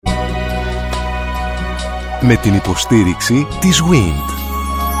Με την υποστήριξη της Wind.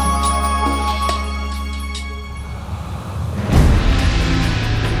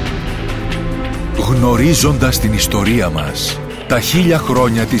 Γνωρίζοντας την ιστορία μας, τα 1000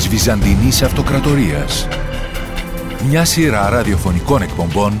 χρόνια της Βυζαντινής Αυτοκρατορίας. Μια σειρά ραδιοφωνικών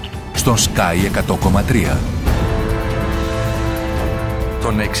εκπομπών στον Sky 100,3.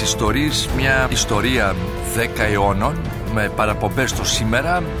 Το να εξιστορείς μια ιστορία 10 αιώνων με παραπομπές στο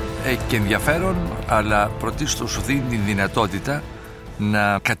σήμερα έχει και ενδιαφέρον, αλλά πρωτίστως σου δίνει την δυνατότητα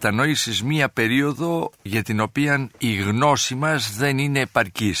να κατανοήσεις μια περίοδο για την οποία η γνώση μας δεν είναι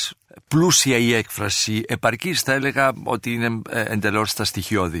επαρκής. Πλούσια η έκφραση, επαρκής θα έλεγα ότι είναι εντελώς στα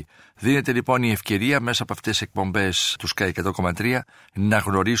στοιχειώδη. Δίνεται λοιπόν η ευκαιρία μέσα από αυτές τις εκπομπές του Sky 100,3 να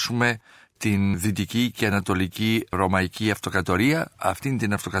γνωρίσουμε την δυτική και ανατολική ρωμαϊκή αυτοκρατορία, αυτήν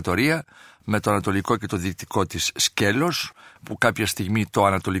την αυτοκρατορία με το ανατολικό και το δυτικό της σκέλος, που κάποια στιγμή το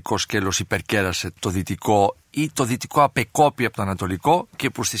ανατολικό σκέλος υπερκέρασε το δυτικό ή το δυτικό απεκόπη από το ανατολικό και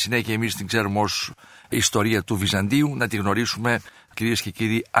που στη συνέχεια εμείς την ξέρουμε ως ιστορία του Βυζαντίου, να τη γνωρίσουμε, κυρίες και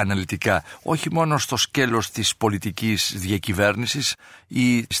κύριοι, αναλυτικά. Όχι μόνο στο σκέλος της πολιτικής διακυβέρνησης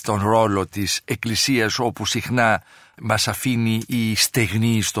ή στον ρόλο της Εκκλησίας, όπου συχνά μας αφήνει η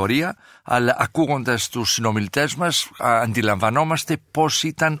στεγνή ιστορία, αλλά ακούγοντας τους συνομιλητές μας αντιλαμβανόμαστε πώς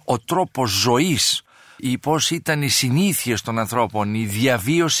ήταν ο τρόπος ζωής ή πώς ήταν οι συνήθειες των ανθρώπων, η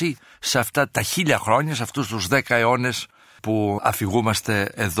διαβίωση σε αυτά τα 1000 χρόνια, σε αυτούς τους 10 αιώνες που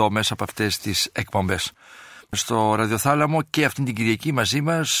αφηγούμαστε εδώ μέσα από αυτές τις εκπομπές. Στο ραδιοθάλαμο και αυτήν την Κυριακή μαζί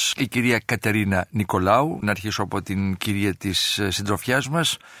μας η κυρία Κατερίνα Νικολάου. Να αρχίσω από την κυρία της συντροφιάς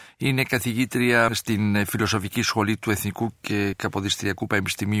μας. Είναι καθηγήτρια στην Φιλοσοφική Σχολή του Εθνικού και Καποδιστριακού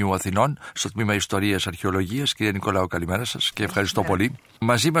Πανεπιστημίου Αθηνών στο τμήμα Ιστορίας Αρχαιολογίας. Κυρία Νικολάου, καλημέρα σας και ευχαριστώ πολύ.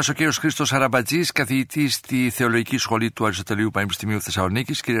 Μαζί μας ο κύριος Χρήστος Αραμπατζής, καθηγητής στη Θεολογική Σχολή του Αριστοτελείου Πανεπιστημίου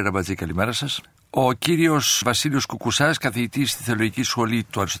Θεσσαλονίκης. Κύριε Αραμπατζή, καλημέρα σας. Ο κύριος Βασίλειος Κουκουσάς, καθηγητής στη Θεολογική Σχολή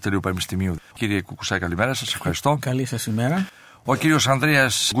του Αριστοτελείου Πανεπιστημίου. Κύριε Κουκουσά, καλημέρα σας. Ευχαριστώ. Καλή σας ημέρα. Ο κύριος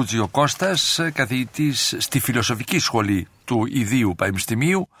Ανδρέας Γκουτζιοκώστας, καθηγητής στη Φιλοσοφική Σχολή του Ιδίου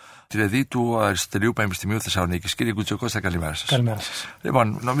Πανεπιστημίου, δηλαδή του Αριστοτελείου Πανεπιστημίου Θεσσαλονίκης. Κύριε Γκουτζιοκώστα, καλημέρα σας. Καλημέρα σας.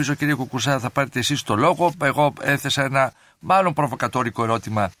 Λοιπόν, νομίζω κύριε Κουκουσά θα πάρετε εσείς το λόγο. Εγώ έθεσα ένα μάλλον προβοκατόρικο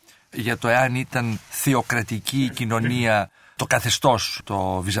ερώτημα για το εάν ήταν θεοκρατική η κοινωνία, το καθεστώς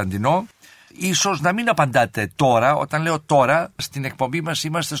το Βυζαντινό. Ίσως να μην απαντάτε τώρα. Όταν λέω τώρα, στην εκπομπή μας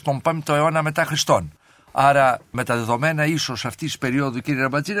είμαστε στον 5ο αιώνα μετά Χριστόν. Άρα με τα δεδομένα ίσως αυτής της περίοδου, κύριε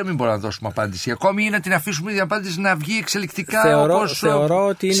Ραμπατζή, να μην μπορούμε να δώσουμε απάντηση ακόμη ή να την αφήσουμε την απάντηση να βγει εξελικτικά όπως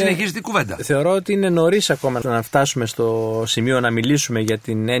συνεχίζεται η κουβέντα. Θεωρώ ότι είναι νωρίς ακόμα να φτάσουμε στο σημείο να μιλήσουμε για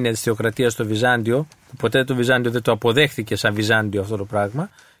την έννοια της θεοκρατίας στο Βυζάντιο, που ποτέ το Βυζάντιο δεν το αποδέχθηκε σαν Βυζάντιο αυτό το πράγμα,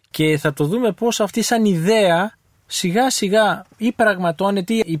 και θα το δούμε πώς αυτή σαν ιδέα σιγά σιγά ή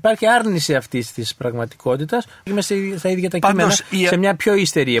πραγματώνεται ή υπάρχει άρνηση αυτής της πραγματικότητας. Είμαστε στα ίδια τα κείμενα σε μια πιο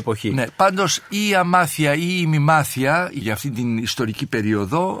ύστερη εποχή. Ναι, πάντως η αμάθεια ή η ημιμάθεια για αυτή την ιστορική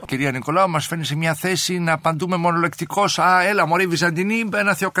περίοδο, κυρία Νικολάου, μας φαίνει σε μια θέση να απαντούμε μονολεκτικώς. Έλα μωρή Βυζαντινή,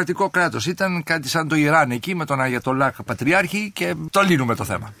 ένα θεοκρατικό κράτος. Ήταν κάτι σαν το Ιράν εκεί με τον Αγιατολάχ Πατριάρχη και το λύνουμε το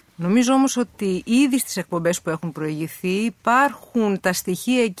θέμα. Νομίζω όμως ότι ήδη στις εκπομπές που έχουν προηγηθεί υπάρχουν τα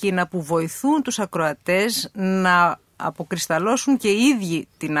στοιχεία εκείνα που βοηθούν τους ακροατές να αποκρισταλώσουν και οι ίδιοι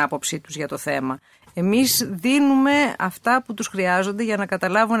την άποψή τους για το θέμα. Εμείς δίνουμε αυτά που τους χρειάζονται για να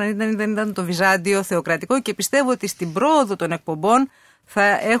καταλάβουν αν ήταν ή δεν ήταν το Βυζάντιο θεοκρατικό και πιστεύω ότι στην πρόοδο των εκπομπών θα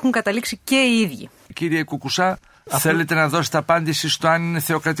έχουν καταλήξει και οι ίδιοι. Κύριε Κουκουσά, θέλετε να δώσετε απάντηση στο αν είναι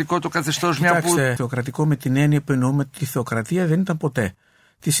θεοκρατικό το καθεστώς? Κοιτάξτε, θεοκρατικό με την έννοια που εννοούμε ότι η θεοκρατία δεν ήταν ποτέ.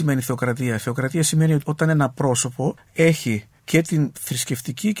 Τι σημαίνει θεοκρατία? Θεοκρατία σημαίνει ότι όταν ένα πρόσωπο έχει και την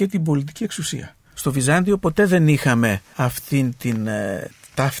θρησκευτική και την πολιτική εξουσία. Στο Βυζάντιο ποτέ δεν είχαμε αυτήν την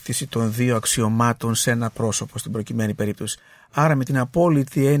ταύτιση των δύο αξιωμάτων σε ένα πρόσωπο στην προκειμένη περίπτωση. Άρα με την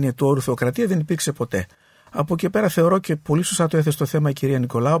απόλυτη έννοια του όρου θεοκρατία δεν υπήρξε ποτέ. Από εκεί πέρα θεωρώ και πολύ σωστά το έθεσε το θέμα η κυρία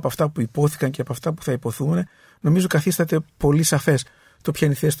Νικολάου, από αυτά που υπόθηκαν και από αυτά που θα υποθούν, νομίζω καθίσταται πολύ σαφές το ποια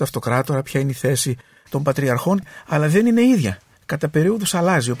είναι η θέση του αυτοκράτορα, ποια είναι η θέση των πατριαρχών, αλλά δεν είναι ίδια. Κατά περίοδους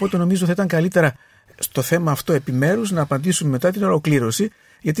αλλάζει. Οπότε νομίζω θα ήταν καλύτερα στο θέμα αυτό επιμέρους να απαντήσουμε μετά την ολοκλήρωση,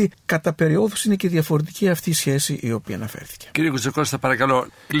 γιατί κατά περιόδους είναι και διαφορετική αυτή η σχέση η οποία αναφέρθηκε. Κύριε Κουτσεκώστα, παρακαλώ,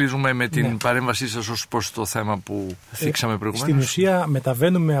 κλείζουμε με την παρέμβασή σας ως προς το θέμα που θίξαμε προηγουμένως. Στην ουσία,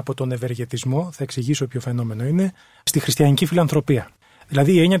 μεταβαίνουμε από τον ευεργετισμό, θα εξηγήσω ποιο φαινόμενο είναι, στη χριστιανική φιλανθρωπία.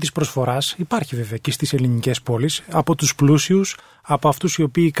 Δηλαδή η έννοια της προσφοράς υπάρχει βέβαια και στις ελληνικές πόλεις, από τους πλούσιους, από αυτούς οι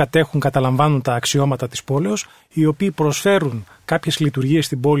οποίοι καταλαμβάνουν τα αξιώματα της πόλεως, οι οποίοι προσφέρουν κάποιες λειτουργίες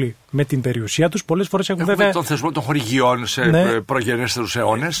στην πόλη με την περιουσία τους. Πολλές φορές έχουμε βέβαια τον θεσμό των χορηγιών σε προγενέστερους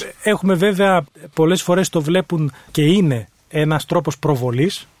αιώνες. Έχουμε βέβαια, πολλές φορές το βλέπουν και είναι ένας τρόπος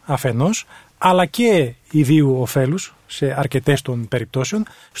προβολής αφενός, αλλά και ιδίου ωφέλους σε αρκετές των περιπτώσεων.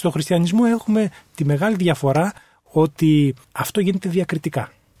 Στο χριστιανισμό έχουμε τη μεγάλη διαφορά ότι αυτό γίνεται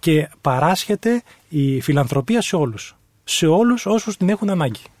διακριτικά και παράσχεται η φιλανθρωπία σε όλους. Σε όλους όσους την έχουν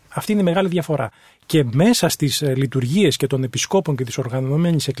ανάγκη. Αυτή είναι η μεγάλη διαφορά. Και μέσα στις λειτουργίες και των επισκόπων και της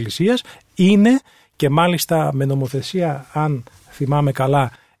οργανωμένης εκκλησίας είναι, και μάλιστα με νομοθεσία, αν θυμάμαι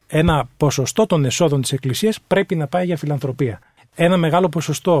καλά, ένα ποσοστό των εσόδων της εκκλησίας πρέπει να πάει για φιλανθρωπία. Ένα μεγάλο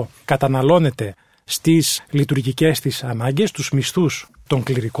ποσοστό καταναλώνεται στις λειτουργικές της ανάγκες, στους μισθούς των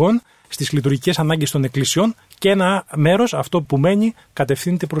κληρικών, στις λειτουργικές ανάγκες των εκκλησιών, και ένα μέρος, αυτό που μένει,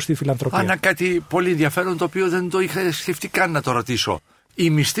 κατευθύνεται προς τη φιλανθρωπία. Άνα, κάτι πολύ ενδιαφέρον το οποίο δεν το είχα σκεφτεί καν να το ρωτήσω. Η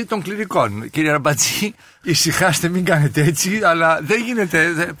μισθή των κληρικών. Κύριε Ραμπατζή, ησυχάστε, μην κάνετε έτσι, αλλά δεν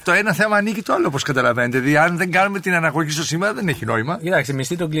γίνεται. Το ένα θέμα ανήκει το άλλο, όπως καταλαβαίνετε. Δηλαδή, αν δεν κάνουμε την αναγωγή στο σήμερα, δεν έχει νόημα. Κοιτάξτε, η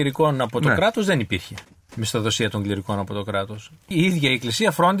μισθή των κληρικών από το κράτος δεν υπήρχε. Μισθοδοσία των κληρικών από το κράτος. Η ίδια η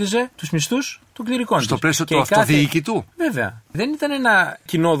Εκκλησία φρόντιζε τους μισθούς των κληρικών. Στο πλαίσιο του αυτοδιοικητού. Βέβαια. Δεν ήταν ένα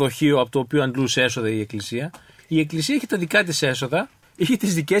κοινό δοχείο από το οποίο αντλούσε έσοδα η Εκκλησία. Η Εκκλησία είχε τα δικά της έσοδα, είχε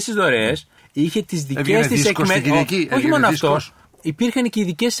τις δικές της δωρεές, είχε τις δικές της εκμεταλλεύσεις. Όχι μόνο αυτό. Υπήρχαν και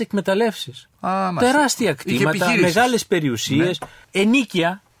ειδικές της εκμεταλλεύσεις. Τεράστια κτήματα, μεγάλες περιουσίες,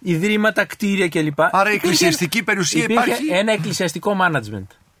 ενίκια, ιδρύματα, κτίρια κλπ. Άρα η εκκλησιαστική περιουσία υπάρχει. Ένα εκκλησιαστικό management.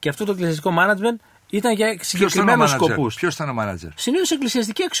 Και αυτό το εκκλησιαστικό management ήταν για συγκεκριμένους σκοπούς. Ποιος ήταν ο μάνατζερ? Συνήθως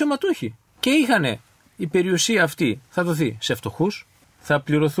εκκλησιαστικοί αξιωματούχοι. Και είχαν η περιουσία αυτή, θα δοθεί σε φτωχούς, θα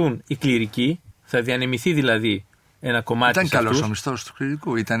πληρωθούν οι κληρικοί, θα διανεμηθεί δηλαδή ένα κομμάτι. Ήταν καλός ο μισθός του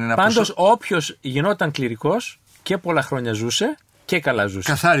κληρικού. Πάντως, όποιος γινόταν κληρικός και πολλά χρόνια ζούσε και καλά ζούσε.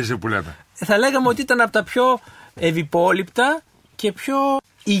 Καθάριζε που λέμε. Θα λέγαμε ότι ήταν από τα πιο ευυπόλοιπτα και πιο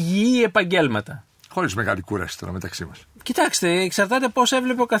υγιή επαγγέλματα. Χωρίς μεγάλη κούραση τώρα μεταξύ μας. Κοιτάξτε, εξαρτάται πώς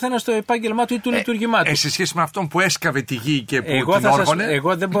έβλεπε ο καθένας το επάγγελμά του ή το λειτουργήμά του. Σε σχέση με αυτόν που έσκαβε τη γη και που την όργωνε.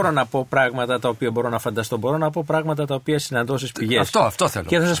 Εγώ δεν μπορώ να πω πράγματα τα οποία μπορώ να φανταστώ. Μπορώ να πω πράγματα τα οποία συναντώ στις πηγές. Αυτό θέλω.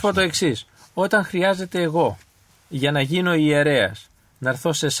 Και θα σας πω το εξής. Όταν χρειάζεται εγώ για να γίνω ιερέας, να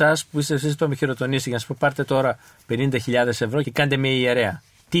έρθω σε εσάς που είστε εσείς που με χειροτονήσετε και να σας πω πάρτε τώρα 50.000 ευρώ και κάντε με ιερέα.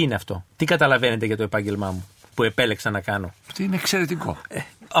 Τι είναι αυτό? Τι καταλαβαίνετε για το επάγγελμά μου που επέλεξα να κάνω? Τι είναι εξαιρετικό.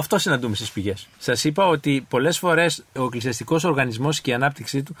 Αυτό συναντούμε στις πηγές. Σας είπα ότι πολλές φορές ο εκκλησιαστικός οργανισμός και η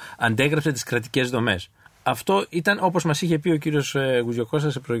ανάπτυξή του αντέγραψε τις κρατικές δομές. Αυτό ήταν, όπως μας είχε πει ο κύριος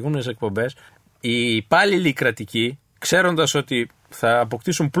Γουζιοκώστας σε προηγούμενες εκπομπές, οι υπάλληλοι κρατικοί, ξέροντας ότι θα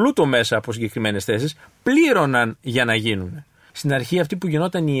αποκτήσουν πλούτο μέσα από συγκεκριμένες θέσεις, πλήρωναν για να γίνουν. Στην αρχή αυτοί που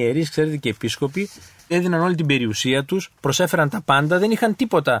γινόταν οι ιερείς, ξέρετε, και επίσκοποι, έδιναν όλη την περιουσία τους, προσέφεραν τα πάντα, δεν είχαν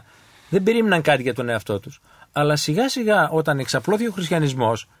τίποτα. Δεν περίμεναν κάτι για τον εαυτό τους. Αλλά σιγά σιγά όταν εξαπλώθηκε ο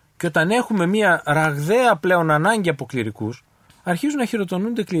χριστιανισμός και όταν έχουμε μια ραγδαία πλέον ανάγκη από κληρικούς, αρχίζουν να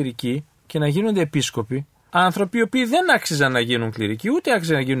χειροτονούνται κληρικοί και να γίνονται επίσκοποι, άνθρωποι οι οποίοι δεν άξιζαν να γίνουν κληρικοί, ούτε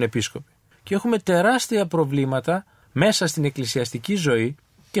άξιζαν να γίνουν επίσκοποι. Και έχουμε τεράστια προβλήματα μέσα στην εκκλησιαστική ζωή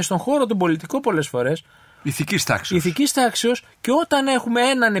και στον χώρο τον πολιτικό πολλές φορές. Ηθικής τάξεως, και όταν έχουμε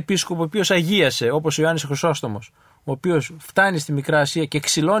έναν επίσκοπο ο οποίος αγίασε, όπως ο Ιωάννης Χρυσόστομος, ο οποίος φτάνει στη Μικρά Ασία και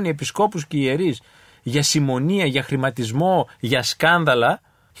ξυλώνει επισκόπους και ιερείς για συμμονία, για χρηματισμό, για σκάνδαλα.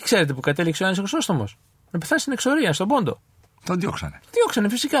 Και ξέρετε που κατέληξε ο Ιωάννης Χρυσόστομος? Να πεθάνει στην εξορία, στον Πόντο. Τον διώξανε. Διώξανε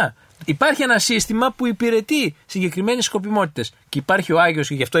φυσικά. Υπάρχει ένα σύστημα που υπηρετεί συγκεκριμένες σκοπιμότητες. Και υπάρχει ο Άγιος,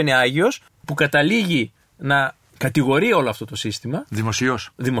 και γι' αυτό είναι Άγιος, που καταλήγει να κατηγορεί όλο αυτό το σύστημα.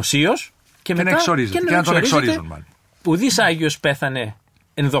 Δημοσίως. Και μετά να τον εξορίζουν μάλλον. Ουδής Άγιος πέθανε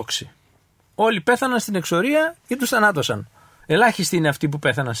εν δόξη. Όλοι πέθαναν στην εξορία ή τους θανάτωσαν. Ελάχιστοι είναι αυτοί που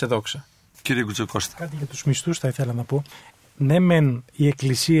πέθαναν σε δόξα. Κύριε Κουτσοκώστα. Κάτι για τους μισθούς θα ήθελα να πω. Ναι, μεν η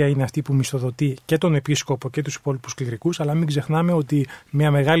Εκκλησία είναι αυτή που μισθοδοτεί και τον επίσκοπο και τους υπόλοιπους κληρικούς, αλλά μην ξεχνάμε ότι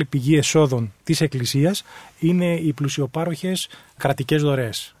μια μεγάλη πηγή εσόδων της Εκκλησίας είναι οι πλουσιοπάροχες κρατικές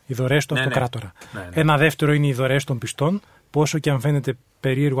δωρεές. Οι δωρεές του Αυτοκράτορα. Ναι. Ένα δεύτερο είναι οι δωρεές των πιστών, που όσο και αν φαίνεται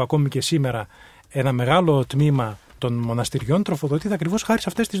περίεργο ακόμη και σήμερα, ένα μεγάλο τμήμα των μοναστηριών τροφοδοτείται ακριβώς χάρη σε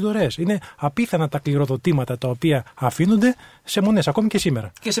αυτές τις δωρεές. Είναι απίθανα τα κληροδοτήματα τα οποία αφήνονται σε μονές ακόμη και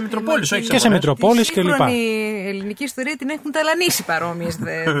σήμερα. Και σε Μητροπόλεις, όχι και σε Μητροπόλεις κλπ. Η ελληνική ιστορία την έχουν ταλανίσει παρόμοιες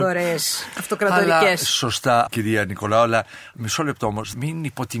δωρεές αυτοκρατορικές. Αλλά σωστά, κυρία Νικολάου, αλλά μισό λεπτό όμως, μην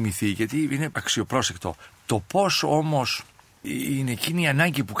υποτιμηθεί, γιατί είναι αξιοπρόσεκτο. Το πώς όμως είναι εκείνη η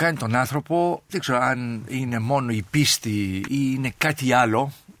ανάγκη που κάνει τον άνθρωπο, δεν ξέρω αν είναι μόνο η πίστη ή είναι κάτι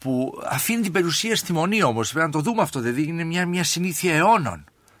άλλο, που αφήνει την περιουσία στη μονή όμως. Πρέπει να το δούμε αυτό, δηλαδή είναι μια συνήθεια αιώνων.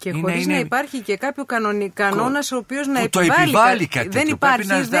 Και χωρίς να υπάρχει και κάποιο κανόνας ο οποίος να επιβάλλει κάτι. Δεν υπάρχει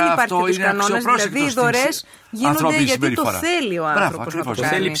τέτοιος κανόνας, δηλαδή οι δωρεές γίνονται γιατί το θέλει ο άνθρωπος να το κάνει.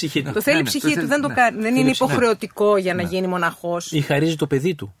 Το θέλει η ψυχή του. Το θέλει η ψυχή του, δεν είναι υποχρεωτικό για να γίνει μοναχός. Ή χαρίζει το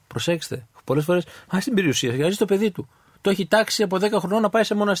παιδί του. Προσέξτε. Πολλές φορές, στην περιουσία, χαρίζει το παιδί του. Το έχει τάξει από 10 χρονών να πάει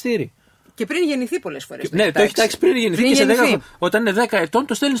σε μοναστήρι. Και πριν γεννηθεί πολλές φορές. Ναι, το έχει τάξει πριν γεννηθεί. Και σε 10, όταν είναι 10 ετών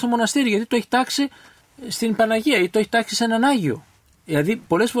το στέλνει στο μοναστήρι, γιατί το έχει τάξει στην Παναγία ή το έχει τάξει σε έναν Άγιο. Δηλαδή,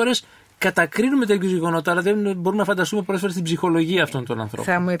 πολλές φορές κατακρίνουμε τέτοιου γεγονότα, αλλά δεν μπορούμε να φανταστούμε πολλές φορές την ψυχολογία αυτών των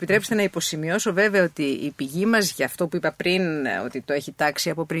ανθρώπων. Θα μου επιτρέψετε να υποσημειώσω βέβαια ότι η πηγή μας για αυτό που είπα πριν, ότι το έχει τάξει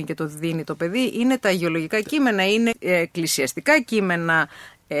από πριν και το δίνει το παιδί, είναι τα αγιολογικά κείμενα, είναι εκκλησιαστικά κείμενα.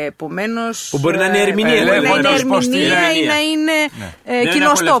 Επομένως. Που μπορεί να είναι ερμηνεία. Μπορεί να είναι ερμηνεία ή να είναι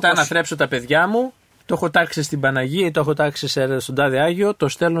κοινός τόπος. Δεν έχω λεφτά να θρέψω τα παιδιά μου. Το έχω τάξει στην Παναγία ή το έχω τάξει στον τάδε Άγιο. Το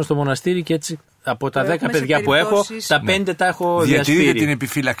στέλνω στο μοναστήρι και έτσι από τα 10 παιδιά που έχω, τα 5 τα έχω διασπείρει. Διατηρείτε την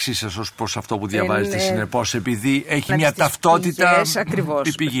επιφύλαξή σας ως προς αυτό που διαβάζετε συνεπώς, επειδή έχει μια ταυτότητα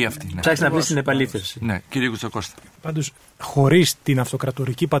η πηγή αυτή. Ψάξτε να βρει την επαλήθευση. Ναι, κύριε Κουτσοκώστα. Πάντως, χωρίς την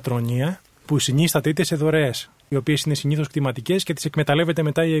αυτοκρατορική πατρονία, που συνίσταται είτε σε δωρεές, οι οποίες είναι συνήθως κτηματικές και τις εκμεταλλεύεται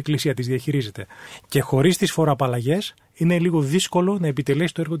μετά η Εκκλησία, τις διαχειρίζεται. Και χωρίς τις φοροαπαλλαγές, είναι λίγο δύσκολο να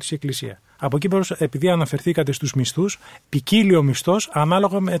επιτελέσει το έργο της Εκκλησία. Από εκεί πέρα, επειδή αναφερθήκατε στους μισθούς, ποικίλει ο μισθός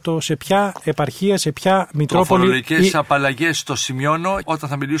ανάλογα με το σε ποια επαρχία, σε ποια μητρόπολη. Φορολογικές απαλλαγές το σημειώνω όταν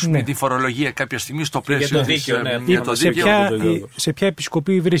θα μιλήσουμε για τη φορολογία κάποια στιγμή στο πλαίσιο σε ποια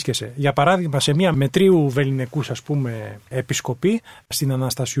επισκοπή βρίσκεσαι. Για παράδειγμα, σε μια μετρίου βεληνικούς, ας πούμε, επισκοπή στην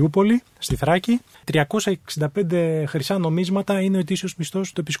Αναστασιούπολη, στη Θράκη, 365 χρυσά νομίσματα είναι ο ετήσιος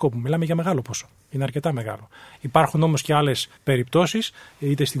μισθός του επισκόπου. Μιλάμε για μεγάλο ποσό. Είναι αρκετά μεγάλο. Υπάρχουν όμως και άλλες περιπτώσεις,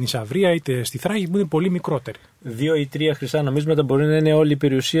 είτε στην Ισαβρία είτε στη Θράκη, που είναι πολύ μικρότεροι. 2 ή 3 χρυσά νομίσματα μπορεί να είναι όλη η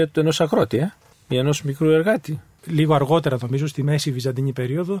περιουσία του ενός αγρότη, ή ενός μικρού εργάτη. Λίγο αργότερα, νομίζω, στη μέση Βυζαντινή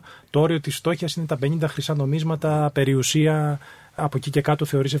περίοδο, το όριο της φτώχειας είναι τα 50 χρυσά νομίσματα περιουσία. Από εκεί και κάτω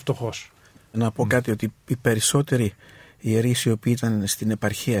θεωρείσαι φτωχός. Να πω κάτι, ότι οι περισσότεροι ιερείς οι οποίοι ήταν στην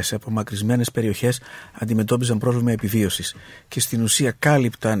επαρχία σε απομακρυσμένες περιοχές αντιμετώπιζαν πρόβλημα επιβίωσης και στην ουσία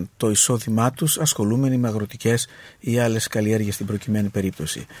κάλυπταν το εισόδημά τους ασχολούμενοι με αγροτικές ή άλλες καλλιέργειες στην προκειμένη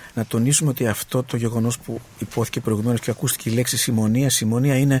περίπτωση. Να τονίσουμε ότι αυτό το γεγονός που υπόθηκε προηγουμένως και ακούστηκε η λέξη συμμονία,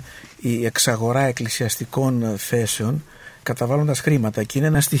 συμμονία είναι η εξαγορά εκκλησιαστικών θέσεων καταβάλλοντας χρήματα, και είναι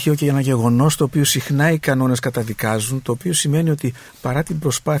ένα στοιχείο και ένα γεγονός το οποίο συχνά οι κανόνες καταδικάζουν, το οποίο σημαίνει ότι παρά την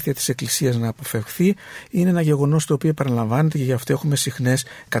προσπάθεια της Εκκλησίας να αποφευχθεί, είναι ένα γεγονός το οποίο επαναλαμβάνεται και γι' αυτό έχουμε συχνές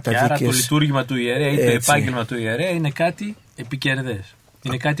καταδίκες. Και άρα το λειτουργήμα του ιερέα ή το επάγγελμα του ιερέα είναι κάτι επικερδές.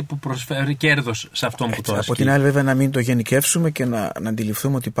 Είναι κάτι που προσφέρει κέρδος σε αυτόν που το ασκεί. Από την άλλη, βέβαια, να μην το γενικεύσουμε και να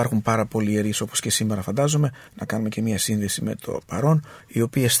αντιληφθούμε ότι υπάρχουν πάρα πολλοί ιερείς, όπως και σήμερα φαντάζομαι, να κάνουμε και μια σύνδεση με το παρόν, οι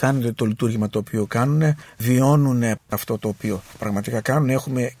οποίοι αισθάνονται το λειτουργήμα το οποίο κάνουν, βιώνουν αυτό το οποίο πραγματικά κάνουν.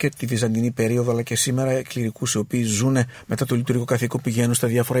 Έχουμε και τη Βυζαντινή περίοδο, αλλά και σήμερα κληρικούς οι οποίοι ζουν μετά το λειτουργικό καθήκον, πηγαίνουν στα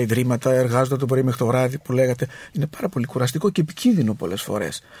διάφορα ιδρύματα, εργάζονται το πρωί μέχρι το βράδυ, που λέγατε. Είναι πάρα πολύ κουραστικό και επικίνδυνο πολλές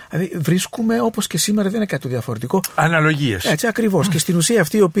φορές. Δηλαδή, βρίσκουμε, όπως και σήμερα, δεν είναι κάτι διαφορετικό. Αναλογίες. Έτσι ακριβώς. Και στην ουσία,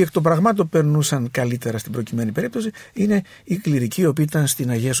 αυτοί οι οποίοι εκ των πραγμάτων περνούσαν καλύτερα στην προκειμένη περίπτωση είναι οι κληρικοί οι οποίοι ήταν στην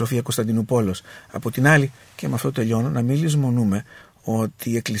Αγία Σοφία Κωνσταντινούπολος. Από την άλλη, και με αυτό τελειώνω, να μην λησμονούμε ότι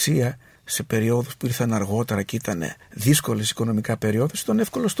η Εκκλησία σε περιόδους που ήρθαν αργότερα και ήταν δύσκολες οικονομικά περιόδους, ήταν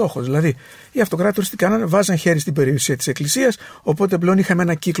εύκολος στόχος. Δηλαδή, οι αυτοκράτορες τι κάνανε, βάζαν χέρι στην περιουσία της Εκκλησίας, οπότε πλέον είχαμε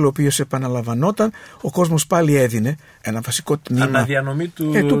ένα κύκλο ο οποίος επαναλαμβανόταν, ο κόσμος πάλι έδινε ένα βασικό τμήμα. Αναδιανομή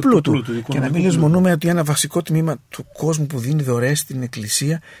του πλούτου. Και να μην λησμονούμε ότι ένα βασικό τμήμα του κόσμου που δίνει δωρεές στην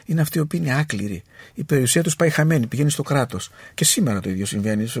Εκκλησία είναι αυτοί οι οποίοι είναι άκληροι. Η περιουσία τους πάει χαμένη, πηγαίνει στο κράτος. Και σήμερα το ίδιο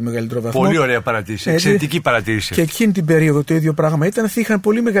συμβαίνει σε μεγαλύτερο βαθμό. Πολύ ωραία παρατήρηση. Εξαιρετική παρατήρηση. Και εκείνη την περίοδο το ίδιο πράγμα ήταν. Είχαν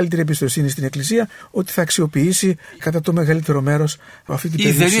πολύ μεγαλύτερη εμπιστοσύνη στην Εκκλησία ότι θα αξιοποιήσει κατά το μεγαλύτερο μέρος αυτή την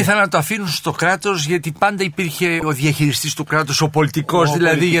περιουσία. Ή δεν ήθελαν να το αφήνουν στο κράτος, γιατί πάντα υπήρχε ο διαχειριστής του κράτους, ο πολιτικός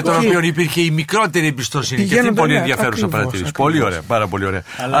δηλαδή, για τον οποίο υπήρχε η μικρότερη εμπιστοσύνη. Και αυτή είναι πολύ ενδιαφέρουσα παρατήρηση. Πολύ ωραία, πάρα πολύ ωραία.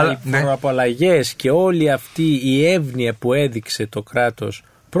 Αλλά οι φοροαπαλλαγές και όλη αυτή η εύνοια που έδειξε το κράτος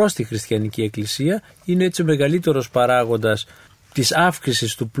προς τη χριστιανική εκκλησία είναι έτσι ο μεγαλύτερος παράγοντας της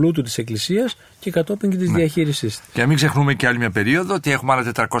αύξησης του πλούτου της Εκκλησίας και κατόπιν και της διαχείρισης. Και να μην ξεχνούμε και άλλη μια περίοδο ότι έχουμε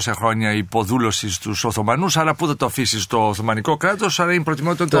άλλα 400 χρόνια υποδούλωση στους Οθωμανούς, άρα πού θα το αφήσεις στο Οθωμανικό κράτος, άρα είναι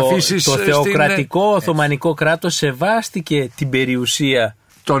προτιμότερο να το αφήσεις. Το θεοκρατικό Οθωμανικό κράτος σεβάστηκε την περιουσία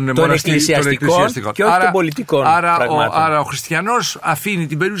των εκκλησιαστικών και όχι των πολιτικών πραγμάτων. Άρα ο χριστιανός αφήνει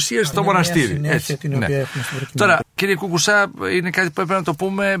την περιουσία στο μοναστήρι. Τώρα, κύριε Κουκουσά, είναι κάτι που πρέπει να το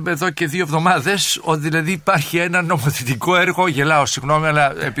πούμε εδώ και 2 εβδομάδες, ότι δηλαδή υπάρχει ένα νομοθετικό έργο, γελάω συγγνώμη,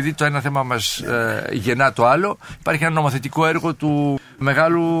 αλλά επειδή το ένα θέμα μας γεννά το άλλο, υπάρχει ένα νομοθετικό έργο του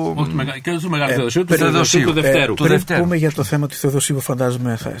μεγάλου... και του μεγάλου Θεοδοσίου, του Δευτέρου. Πριν πούμε για το θέμα του Θεοδοσίου,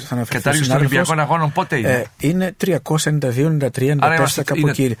 φαντάζομαι θα αναφερθεί. Κατάργηση των Ολυμπιακών Αγώνων πότε είναι? Είναι 392-93-94 κάπου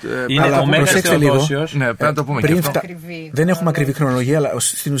εκεί. Είναι το Μέγας Θεοδόσιος. Ναι, πρέπει να το πούμε και αυτό. Δεν έχουμε ακριβή χρονολογία, αλλά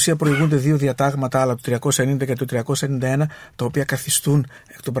στην ουσία προηγούνται 2 διατάγματα άλλα, το 390 και το 391, τα οποία καθιστούν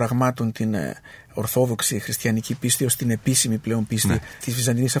εκ των πραγμάτων την ορθόδοξη χριστιανική πίστη ως την επίσημη πλέον πίστη της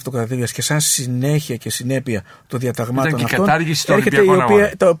Βυζαντινής Αυτοκρατορίας και σαν συνέχεια και συνέπεια των διαταγμάτων αυτών,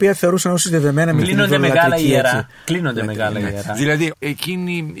 έρχεται τα οποία θεωρούσαν ως συνδεδεμένα με την ιδεολογική. Κλείνονται μεγάλα ιερά. Δηλαδή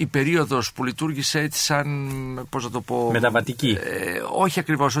εκείνη η περίοδος που λειτουργήσε έτσι σαν, πώς να το πω, μεταβατική. Όχι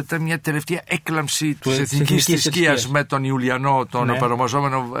ακριβώς, ότι ήταν μια τελευταία έκλαμψη της εθνικής θρησκείας με τον Ιουλιανό, τον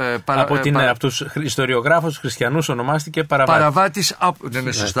ονομαζόμενο από τους ιστοριογράφους χριστιανούς ονομάστηκε παραβάτης.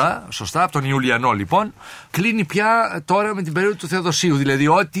 Ναι, σωστά, από τον Ιουλιανό λοιπόν. Κλείνει πια τώρα με την περίοδο του Θεοδοσίου, δηλαδή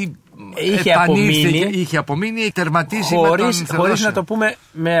ό,τι είχε απομείνει, τερματίζει με τον Θεοδόσιο. Χωρίς να το πούμε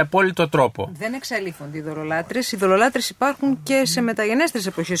με απόλυτο τρόπο. Δεν εξαλείφονται οι ειδωλολάτρες. Οι ειδωλολάτρες υπάρχουν και σε μεταγενέστερες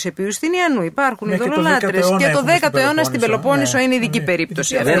εποχές. Επί Ιουστινιανού υπάρχουν ειδωλολάτρες. Και το 10ο αιώνα στην Πελοπόννησο είναι ειδική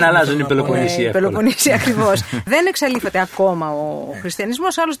περίπτωση. Δεν αλλάζουν οι Πελοποννήσιοι. Ακριβώς. Δεν εξαλείφεται ακόμα ο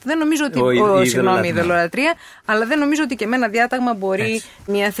χριστιανισμός. Άλλωστε δεν νομίζω ότι. Η ειδωλολατρία, αλλά δεν νομίζω ότι και με ένα διάταγμα μπορεί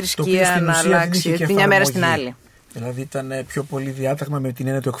μια θρησκεία να αλλάξει τη μια μέρα στην άλλη. Δηλαδή ήταν πιο πολύ διάταγμα με την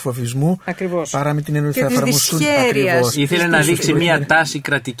έννοια του εκφοβισμού παρά με την έννοια ότι θα εφαρμοστούν. Ήθελε να δείξει μια τάση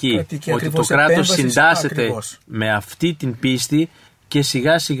κρατική. Ότι το κράτος συντάσσεται με αυτή την πίστη και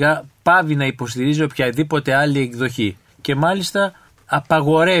σιγά σιγά πάβει να υποστηρίζει οποιαδήποτε άλλη εκδοχή. Και μάλιστα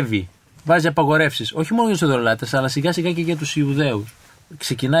απαγορεύει, βάζει απαγορεύσεις, όχι μόνο για τους ειδωλολάτρες, αλλά σιγά σιγά και για τους Ιουδαίους.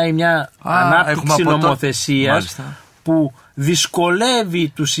 Ξεκινάει μια ανάπτυξη νομοθεσίας που δυσκολεύει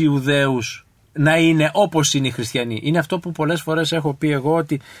τους Ιουδαίους να είναι όπως είναι οι χριστιανοί. Είναι αυτό που πολλές φορές έχω πει εγώ,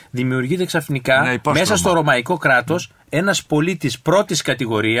 ότι δημιουργείται ξαφνικά μέσα στο ρωμαϊκό κράτος ένας πολίτης πρώτης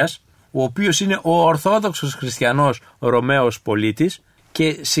κατηγορίας, ο οποίος είναι ο ορθόδοξος χριστιανός Ρωμαίος πολίτης,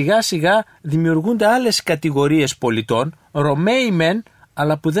 και σιγά σιγά δημιουργούνται άλλες κατηγορίες πολιτών, Ρωμαίοι μεν,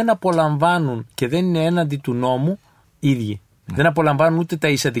 αλλά που δεν απολαμβάνουν και δεν είναι έναντι του νόμου ίδιοι. Δεν απολαμβάνουν ούτε τα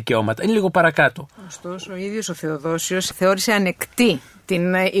ίσα δικαιώματα. Είναι λίγο παρακάτω. Ωστόσο, ο ίδιος ο Θεοδόσιος θεώρησε ανεκτή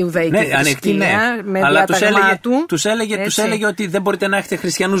την Ιουδαϊκή θρησκεία, με αλλά διάταγμά του. Τους έλεγε ότι δεν μπορείτε να έχετε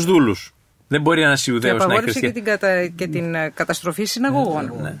χριστιανούς δούλους. Δεν μπορεί ένας Ιουδαίος να έχει χριστιανούς. Και την καταστροφή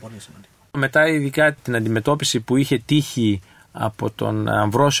συναγωγών. Ναι. Μετά, ειδικά την αντιμετώπιση που είχε τύχει από τον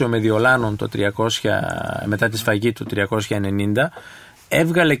Αμβρόσιο Μεδιολάνων το 300, μετά τη σφαγή του 390,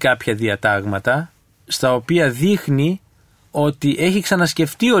 έβγαλε κάποια διατάγματα στα οποία δείχνει ότι έχει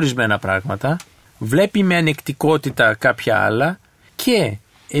ξανασκεφτεί ορισμένα πράγματα, βλέπει με ανεκτικότητα κάποια άλλα και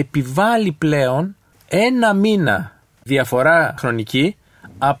επιβάλλει πλέον 1 μήνα διαφορά χρονική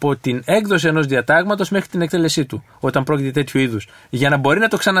από την έκδοση ενός διατάγματος μέχρι την εκτέλεσή του, όταν πρόκειται τέτοιου είδους, για να μπορεί να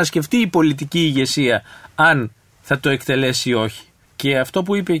το ξανασκεφτεί η πολιτική ηγεσία αν θα το εκτελέσει ή όχι. Και αυτό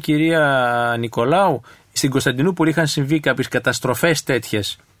που είπε η κυρία Νικολάου, στην Κωνσταντινούπολη είχαν συμβεί κάποιες καταστροφές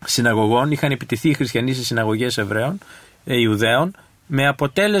τέτοιες συναγωγών, είχαν επιτεθεί οι χριστιανοί σε συναγωγές Ιουδαίων, με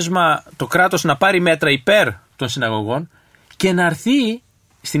αποτέλεσμα το κράτος να πάρει μέτρα υπέρ των συναγωγών και να έρθει,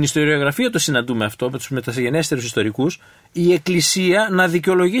 στην ιστοριογραφία το συναντούμε αυτό με τους μεταγενέστερους ιστορικούς, η Εκκλησία να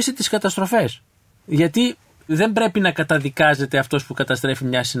δικαιολογήσει τις καταστροφές. Γιατί δεν πρέπει να καταδικάζεται αυτός που καταστρέφει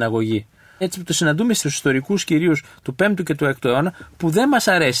μια συναγωγή. Έτσι το συναντούμε στους ιστορικούς κυρίως του 5ου και του 6ου αιώνα, που δεν μας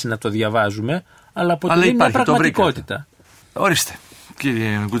αρέσει να το διαβάζουμε, αλλά αποτελεί μια πραγματικότητα. Ορίστε,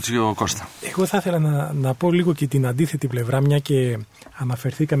 κύριε Γκουτσιο Κώστα. Εγώ θα ήθελα να πω λίγο και την αντίθετη πλευρά, μια και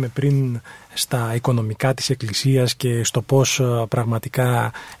αναφερθήκαμε πριν στα οικονομικά της Εκκλησίας και στο πώς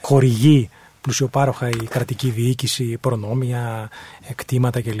πραγματικά χορηγεί πλουσιοπάροχα η κρατική διοίκηση, προνόμια,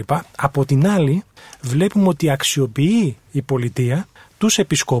 εκτήματα κλπ. Από την άλλη, βλέπουμε ότι αξιοποιεί η πολιτεία τους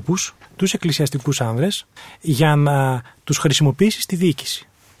επισκόπους, τους εκκλησιαστικούς άνδρες, για να τους χρησιμοποιήσει στη διοίκηση.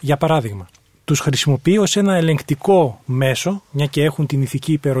 Για παράδειγμα, τους χρησιμοποιεί ως ένα ελεγκτικό μέσο, μια και έχουν την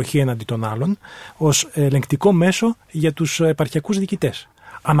ηθική υπεροχή έναντι των άλλων, ως ελεγκτικό μέσο για τους επαρχιακούς διοικητές.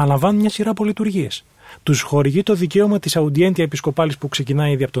 Αναλαμβάνουν μια σειρά από λειτουργίες. Τους χορηγεί το δικαίωμα της αουντιέντια επισκοπάλης που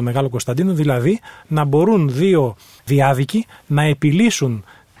ξεκινάει ήδη από τον Μεγάλο Κωνσταντίνο, δηλαδή να μπορούν 2 διάδικοι να επιλύσουν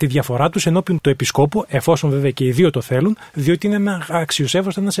τη διαφορά τους ενώπιον του επισκόπου, εφόσον βέβαια και οι 2 το θέλουν, διότι είναι ένα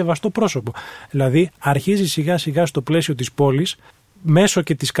αξιοσέβαστο, ένα σεβαστό πρόσωπο. Δηλαδή αρχίζει σιγά σιγά στο πλαίσιο της πόλης, μέσω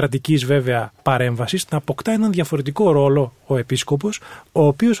και της κρατικής βέβαια παρέμβασης, να αποκτά έναν διαφορετικό ρόλο ο επίσκοπος, ο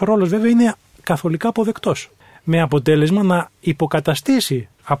οποίος ρόλος βέβαια είναι καθολικά αποδεκτός. Με αποτέλεσμα να υποκαταστήσει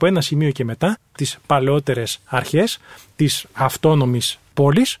από ένα σημείο και μετά τις παλαιότερες αρχές της αυτόνομης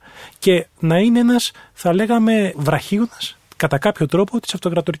πόλης και να είναι ένας, θα λέγαμε, βραχίωνας κατά κάποιο τρόπο της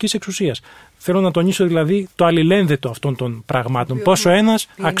αυτοκρατορικής εξουσίας. Θέλω να τονίσω δηλαδή το αλληλένδετο αυτών των πραγμάτων. Πόσο ένας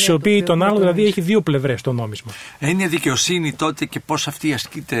αξιοποιεί τον άλλο, δηλαδή έχει 2 πλευρές το νόμισμα. Είναι δικαιοσύνη τότε και πώς αυτή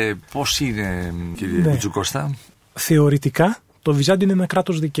ασκείται, πώς είναι, κύριε Μπιτζουκώστα? Θεωρητικά το Βυζάντιο είναι ένα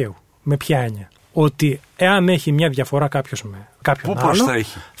κράτος δικαίου. Με ποια έννοια? ότι εάν έχει μια διαφορά κάποιος με κάποιον άλλο,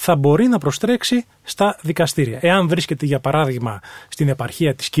 προστρέχει? Θα μπορεί να προστρέξει στα δικαστήρια. Εάν βρίσκεται, για παράδειγμα, στην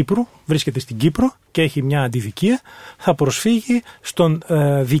επαρχία της Κύπρου, βρίσκεται στην Κύπρο και έχει μια αντιδικία, θα προσφύγει στον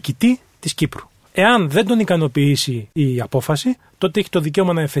διοικητή της Κύπρου. Εάν δεν τον ικανοποιήσει η απόφαση, τότε έχει το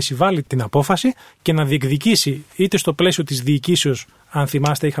δικαίωμα να εφεσιβάλει την απόφαση και να διεκδικήσει, είτε στο πλαίσιο της διοικήσεως, αν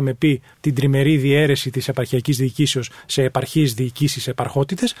θυμάστε είχαμε πει την τριμερή διαίρεση της επαρχιακής διοικήσεως σε επαρχίες, διοικήσεις,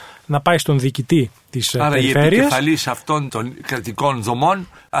 επαρχότητες, να πάει στον διοικητή της περιφέρειας. Άρα οι επικεφαλείς αυτών των κρατικών δομών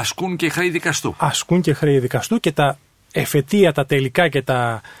ασκούν και χρέη δικαστού. Ασκούν και χρέη δικαστού και τα εφετεία, τα τελικά και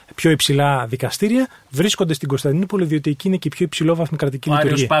τα πιο υψηλά δικαστήρια βρίσκονται στην Κωνσταντινούπολη, διότι εκεί είναι και η πιο υψηλόβαθμη κρατική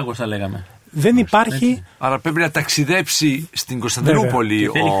λειτουργία. Άριος πάγος, θα λέγαμε. Δεν υπάρχει. Άρα πρέπει να ταξιδέψει στην Κωνσταντινούπολη. Και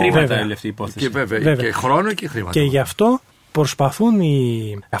θέλει χρήματα η υπόθεση. Και βέβαια. Και χρόνο και χρήματα. Και γι' αυτό προσπαθούν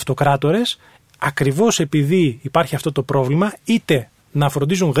οι αυτοκράτορες, ακριβώς επειδή υπάρχει αυτό το πρόβλημα, είτε να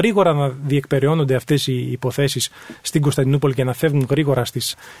φροντίζουν γρήγορα να διεκπεραιώνονται αυτές οι υποθέσεις στην Κωνσταντινούπολη και να φεύγουν γρήγορα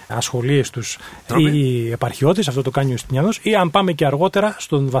στις ασχολίες τους οι επαρχιώτες, αυτό το κάνει ο Ιουστινιανός, ή αν πάμε και αργότερα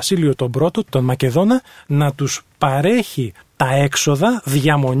στον Βασίλειο τον Πρώτο, τον Μακεδόνα, να τους παρέχει τα έξοδα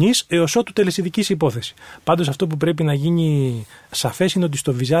διαμονής έως ότου τελεσιδικήσει υπόθεση. Πάντως αυτό που πρέπει να γίνει σαφές είναι ότι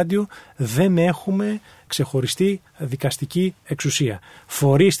στο Βυζάντιο δεν έχουμε ξεχωριστή δικαστική εξουσία.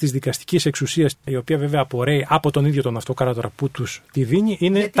 Φορείς της δικαστικής εξουσίας, η οποία βέβαια απορρέει από τον ίδιο τον αυτοκράτορα που τους τη δίνει,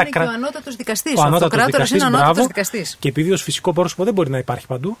 είναι γιατί είναι και ο ανώτατος δικαστής. Ο αυτοκράτορας είναι ο ανώτατος δικαστής. Και επειδή ως φυσικό πρόσωπο δεν μπορεί να υπάρχει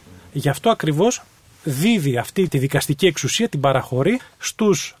παντού, γι' αυτό ακριβώς δίδει αυτή τη δικαστική εξουσία, την παραχωρεί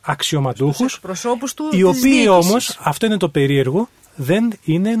στους αξιωματούχους, προσώπους του, οι οποίοι όμως, αυτό είναι το περίεργο, δεν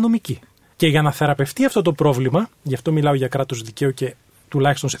είναι νομικοί. Και για να θεραπευτεί αυτό το πρόβλημα, γι' αυτό μιλάω για κράτος δικαίου και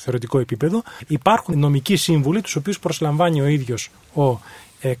τουλάχιστον σε θεωρητικό επίπεδο, υπάρχουν νομικοί σύμβουλοι, τους οποίους προσλαμβάνει ο ίδιος ο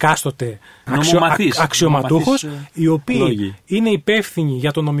εκάστοτε αξιωματούχος, οι οποίοι είναι υπεύθυνοι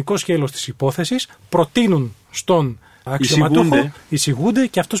για το νομικό σκέλος της υπόθεσης, προτείνουν στον αξιωματούχο, εισηγούνται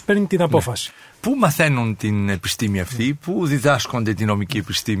και αυτός παίρνει την απόφαση. Πού μαθαίνουν την επιστήμη αυτή, πού διδάσκονται την νομική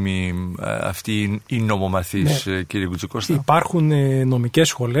επιστήμη αυτοί οι νομομαθείς, κύριε Κουτσικώστα? Υπάρχουν νομικές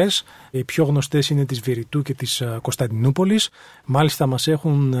σχολές, οι πιο γνωστές είναι της Βηρητού και της Κωνσταντινούπολης. Μάλιστα μας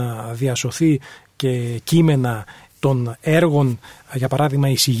έχουν διασωθεί και κείμενα των έργων, για παράδειγμα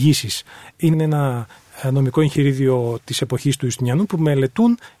εισηγήσεις. Είναι ένα νομικό εγχειρίδιο της εποχής του Ιουστινιανού που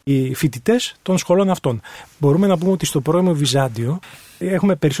μελετούν οι φοιτητές των σχολών αυτών. Μπορούμε να πούμε ότι στο πρώιμο Βυζάντιο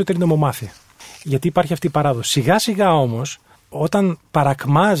έχουμε περισσότερη νομομάθεια. Γιατί υπάρχει αυτή η παράδοση. Σιγά σιγά όμως, όταν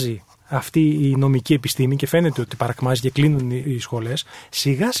παρακμάζει αυτή η νομική επιστήμη και φαίνεται ότι παρακμάζει και κλείνουν οι σχολές,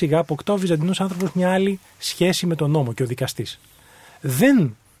 σιγά σιγά αποκτά ο Βυζαντινός άνθρωπος μια άλλη σχέση με τον νόμο και ο δικαστής.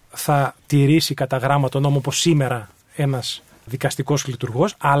 Δεν θα τηρήσει κατά γράμμα τον νόμο όπως σήμερα ένας δικαστικός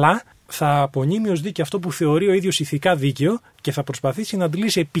λειτουργός, αλλά θα απονείμει ως δίκαιο αυτό που θεωρεί ο ίδιος ηθικά δίκαιο και θα προσπαθήσει να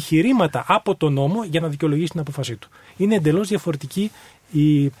αντλήσει επιχειρήματα από τον νόμο για να δικαιολογήσει την απόφασή του. Είναι εντελώς διαφορετική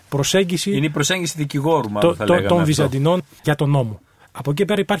η προσέγγιση. Είναι η προσέγγιση δικηγόρου, μάλλον θα λέγαμε, των Βυζαντινών για τον νόμο. Από εκεί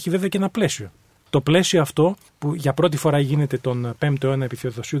πέρα υπάρχει βέβαια και ένα πλαίσιο. Το πλαίσιο αυτό, που για πρώτη φορά γίνεται τον 5ο αιώνα επί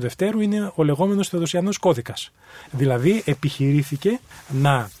Θεοδοσίου Δευτέρου, είναι ο λεγόμενος Θεοδοσιανός κώδικας. Δηλαδή επιχειρήθηκε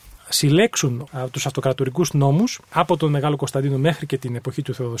να συλλέξουν τους αυτοκρατορικούς νόμους από τον Μεγάλο Κωνσταντίνο μέχρι και την εποχή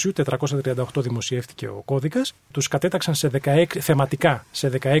του Θεοδοσίου. 438 δημοσιεύτηκε ο κώδικας. Τους κατέταξαν θεματικά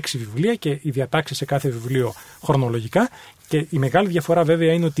σε 16 βιβλία και οι διατάξεις σε κάθε βιβλίο χρονολογικά. Και η μεγάλη διαφορά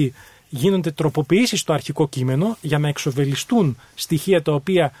βέβαια είναι ότι γίνονται τροποποιήσεις στο αρχικό κείμενο για να εξοβελιστούν στοιχεία τα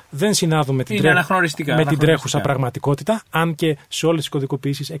οποία δεν συνάδουν με την τρέχουσα πραγματικότητα, αν και σε όλες τις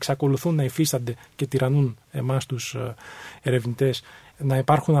κωδικοποιήσεις εξακολουθούν να υφίστανται και τυραννούν εμάς τους ερευνητές να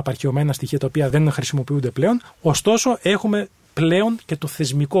υπάρχουν απαρχαιωμένα στοιχεία τα οποία δεν χρησιμοποιούνται πλέον. Ωστόσο έχουμε πλέον και το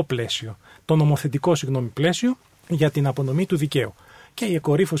θεσμικό πλαίσιο, το νομοθετικό πλαίσιο για την απονομή του δικαίου. Και η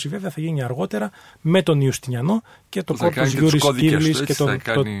εκορύφωση βέβαια θα γίνει αργότερα με τον Ιουστινιανό και το κόρπους Γιούρις Κύβλης και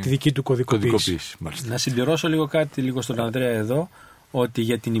τη δική του κωδικοποίηση. Να συμπληρώσω λίγο κάτι στον Ανδρέα εδώ, ότι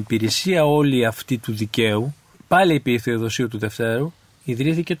για την υπηρεσία όλη αυτή του δικαίου, πάλι επί Θεοδοσίου του Δευτέρου,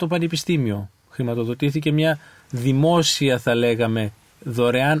 ιδρύθηκε το Πανεπιστήμιο. Χρηματοδοτήθηκε μια δημόσια, θα λέγαμε,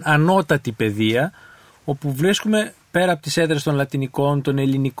 δωρεάν ανώτατη παιδεία, όπου βρίσκουμε πέρα από τις έδρες των λατινικών, των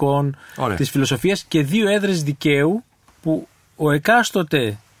ελληνικών, της φιλοσοφίας και 2 έδρες δικαίου που ο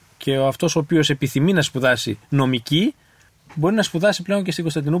εκάστοτε και αυτός ο οποίος επιθυμεί να σπουδάσει νομική μπορεί να σπουδάσει πλέον και στην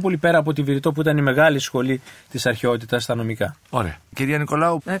Κωνσταντινούπολη, πέρα από τη Βηρητό που ήταν η μεγάλη σχολή της αρχαιότητας στα νομικά. Ωραία. Κυρία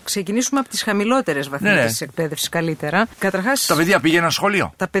Νικολάου. Να ξεκινήσουμε από τις χαμηλότερες βαθμίδες της εκπαίδευσης καλύτερα. Καταρχάς, τα παιδιά πήγαιναν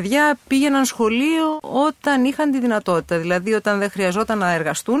σχολείο. Τα παιδιά πήγαιναν σχολείο όταν είχαν τη δυνατότητα. Δηλαδή όταν δεν χρειαζόταν να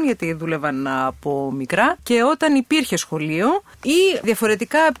εργαστούν, γιατί δούλευαν από μικρά, και όταν υπήρχε σχολείο, ή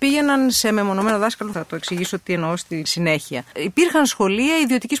διαφορετικά πήγαιναν σε μεμονωμένο δάσκαλο. Θα το εξηγήσω τι εννοώ στη συνέχεια. Υπήρχαν σχολεία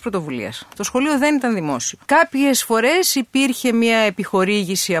ιδιωτικής πρωτοβουλίας. Το σχολείο δεν ήταν δημόσιο. Κάποιες φορές υπήρχε μια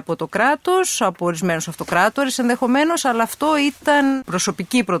επιχορήγηση από το κράτος, από ορισμένους αυτοκράτορες ενδεχομένως, αλλά αυτό ήταν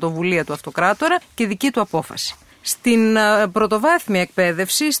προσωπική πρωτοβουλία του αυτοκράτορα και δική του απόφαση. Στην πρωτοβάθμια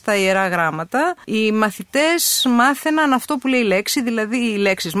εκπαίδευση, στα Ιερά Γράμματα, οι μαθητές μάθαιναν αυτό που λέει η λέξη, δηλαδή οι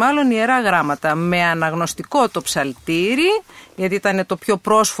λέξεις μάλλον Ιερά Γράμματα, με αναγνωστικό το ψαλτήρι, γιατί ήταν το πιο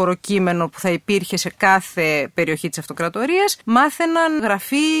πρόσφορο κείμενο που θα υπήρχε σε κάθε περιοχή της Αυτοκρατορίας, μάθαιναν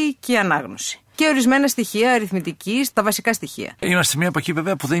γραφή και ανάγνωση. Και ορισμένα στοιχεία αριθμητική, τα βασικά στοιχεία. Είμαστε σε μια εποχή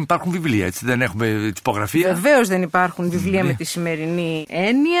βέβαια που δεν υπάρχουν βιβλία, έτσι. Δεν έχουμε τυπογραφία. Βεβαίως δεν υπάρχουν βιβλία με τη σημερινή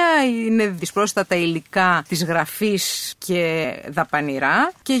έννοια. Είναι δυσπρόσιτα τα υλικά της γραφής και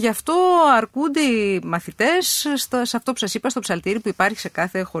δαπανηρά. Και γι' αυτό αρκούνται οι μαθητές σε αυτό που σας είπα, στο ψαλτήρι που υπάρχει σε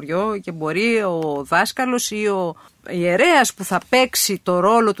κάθε χωριό, και μπορεί ο δάσκαλος ή ο ιερέας που θα παίξει το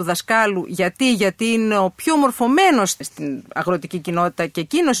ρόλο του δασκάλου, γιατί είναι ο πιο μορφωμένος στην αγροτική κοινότητα και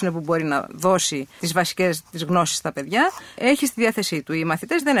εκείνος είναι που μπορεί να δώσει τις βασικές της γνώσεις στα παιδιά, έχει στη διάθεσή του. Οι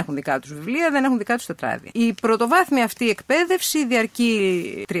μαθητές δεν έχουν δικά τους βιβλία, δεν έχουν δικά τους τετράδια. Η πρωτοβάθμια αυτή εκπαίδευση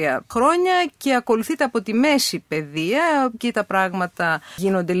διαρκεί 3 χρόνια και ακολουθείται από τη μέση παιδεία. Εκεί τα πράγματα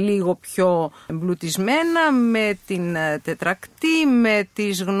γίνονται λίγο πιο εμπλουτισμένα, με την τετρακτή, με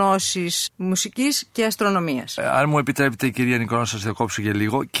τις γνώσεις μουσικής και αστρονομίας. Αν μου επιτρέπετε, κυρία Νικολάου, να σας διακόψω για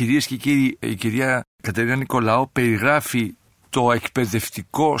λίγο. Κυρίες και κύριοι, η κυρία Κατερίνα Νικολάου περιγράφει το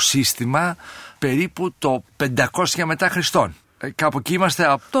εκπαιδευτικό σύστημα περίπου το 500 μετά Χριστόν. Κάπου εκεί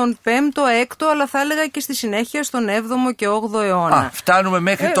είμαστε από τον 5ο, 6ο, αλλά θα έλεγα και στη συνέχεια στον 7ο και 8ο αιώνα. Φτάνουμε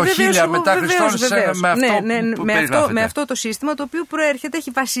μέχρι το 1000 μετά Χριστόν με αυτό το σύστημα, το οποίο προέρχεται,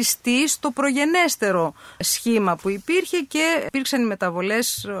 έχει βασιστεί στο προγενέστερο σχήμα που υπήρχε και υπήρξαν οι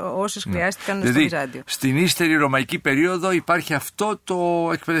μεταβολές όσες χρειάστηκαν στο Βυζάντιο. Στην ύστερη ρωμαϊκή περίοδο υπάρχει αυτό το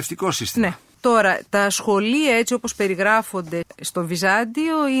εκπαιδευτικό σύστημα. Ναι. Τώρα, τα σχολεία έτσι όπως περιγράφονται στο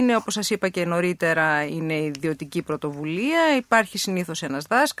Βυζάντιο είναι, όπως σας είπα και νωρίτερα, είναι ιδιωτική πρωτοβουλία. Υπάρχει συνήθως ένας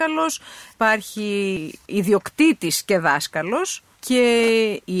δάσκαλος, υπάρχει ιδιοκτήτης και δάσκαλος, και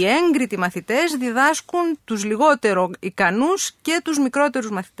οι έγκριτοι μαθητές διδάσκουν τους λιγότερο ικανούς και τους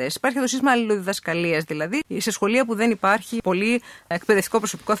μικρότερους μαθητές. Υπάρχει το σύστημα αλληλοδιδασκαλίας, δηλαδή, σε σχολεία που δεν υπάρχει πολύ εκπαιδευτικό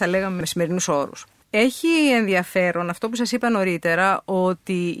προσωπικό, θα λέγαμε με σημερινούς όρους. Έχει ενδιαφέρον αυτό που σας είπα νωρίτερα,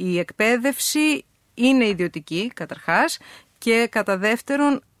 ότι η εκπαίδευση είναι ιδιωτική καταρχάς, και κατά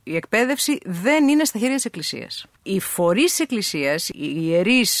δεύτερον η εκπαίδευση δεν είναι στα χέρια της Εκκλησίας. Οι φορείς της Εκκλησίας, οι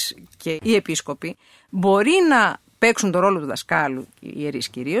ιερείς και οι επίσκοποι, μπορεί να παίξουν το ρόλο του δασκάλου, οι ιερείς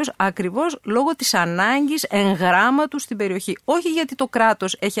κυρίως, ακριβώς λόγω της ανάγκης εγγράμματου στην περιοχή. Όχι γιατί το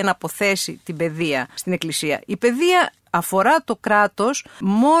κράτος έχει αναποθέσει την παιδεία στην Εκκλησία. Η παιδεία αφορά το κράτος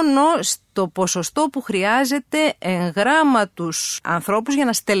μόνο στο ποσοστό που χρειάζεται εγγράμματους ανθρώπους για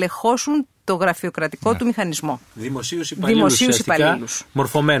να στελεχώσουν το γραφειοκρατικό του μηχανισμό. Δημοσίους υπαλλήλους.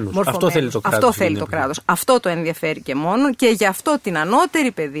 Μορφωμένους. Αυτό θέλει το κράτος. Αυτό θέλει το κράτος. Αυτό το ενδιαφέρει και μόνο, και γι' αυτό την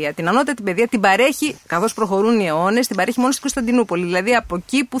ανώτερη παιδεία, την παρέχει, καθώς προχωρούν οι αιώνες, την παρέχει μόνο στην Κωνσταντινούπολη. Δηλαδή από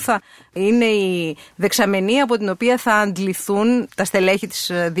εκεί που θα είναι η δεξαμενή από την οποία θα αντληθούν τα στελέχη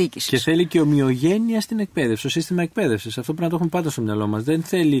της διοίκησης. Και θέλει και ομοιογένεια στην εκπαίδευση, στο σύστημα εκπαίδευσης. Αυτό πρέπει να το έχουμε πάντα στο μυαλό μας. Δεν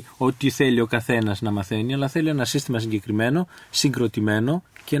θέλει ότι θέλει ο καθένας να μαθαίνει, αλλά θέλει ένα σύστημα συγκεκριμένο, συγκροτημένο,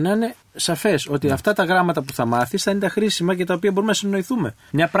 και να είναι σαφές ότι αυτά τα γράμματα που θα μάθεις θα είναι τα χρήσιμα και τα οποία μπορούμε να συνοηθούμε.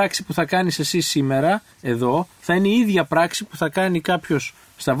 Μια πράξη που θα κάνεις εσύ σήμερα, εδώ, θα είναι η ίδια πράξη που θα κάνει κάποιος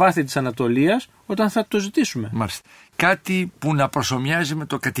στα βάθη της Ανατολίας όταν θα το ζητήσουμε. Μάλιστα. Κάτι που να προσομοιάζει με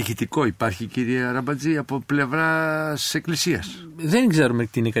το κατηχητικό υπάρχει, κύριε Ραμπατζή, από πλευράς Εκκλησίας? Δεν ξέρουμε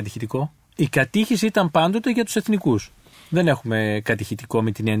τι είναι κατηχητικό. Η κατήχηση ήταν πάντοτε για τους εθνικούς. Δεν έχουμε κατηχητικό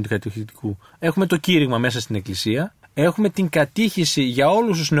με την έννοια του κατηχητικού. Έχουμε το κήρυγμα μέσα στην Εκκλησία. Έχουμε την κατήχηση για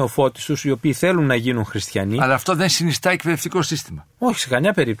όλους τους νεοφώτιστους οι οποίοι θέλουν να γίνουν χριστιανοί. Αλλά αυτό δεν συνιστά εκπαιδευτικό σύστημα. Όχι, σε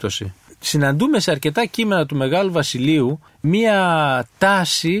καμιά περίπτωση. Συναντούμε σε αρκετά κείμενα του Μεγάλου Βασιλείου μία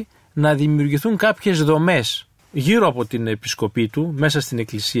τάση να δημιουργηθούν κάποιες δομές γύρω από την επισκοπή του, μέσα στην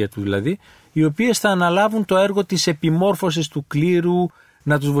εκκλησία του δηλαδή, οι οποίες θα αναλάβουν το έργο της επιμόρφωσης του κλήρου,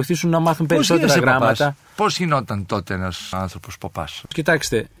 να τους βοηθήσουν να μάθουν περισσότερα γράμματα. Πώς γινόταν τότε ένας άνθρωπος παπάς?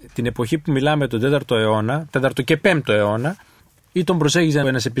 Κοιτάξτε, την εποχή που μιλάμε, τον 4ο αιώνα, 4ο και 5ο αιώνα, ή τον προσέγγιζε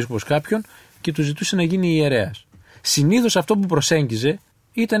ένας επίσκοπος κάποιον και του ζητούσε να γίνει ιερέας. Συνήθως αυτό που προσέγγιζε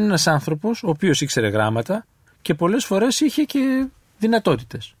ήταν ένας άνθρωπος ο οποίος ήξερε γράμματα, και πολλές φορές είχε και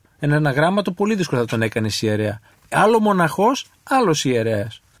δυνατότητες. Ένα γράμματο πολύ δύσκολο θα τον έκανες ιερέα. Άλλο μοναχός, άλλος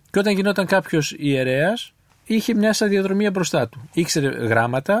ιερέας. Και όταν γινόταν κάποιος ιερέας, είχε μια σταδιοδρομία μπροστά του. Ήξερε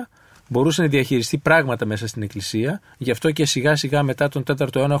γράμματα, μπορούσε να διαχειριστεί πράγματα μέσα στην Εκκλησία. Γι' αυτό και σιγά σιγά μετά τον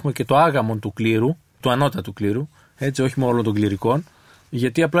 4ο αιώνα έχουμε και το άγαμον του κλήρου, του ανώτατου κλήρου, έτσι, όχι μόνο των κληρικών.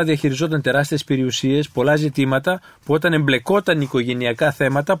 Γιατί απλά διαχειριζόταν τεράστιες περιουσίες, πολλά ζητήματα που όταν εμπλεκόταν οικογενειακά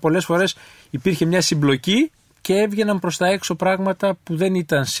θέματα, πολλές φορές υπήρχε μια συμπλοκή και έβγαιναν προς τα έξω πράγματα που δεν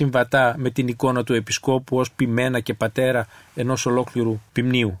ήταν συμβατά με την εικόνα του επισκόπου ως ποιμένα και πατέρα ενός ολόκληρου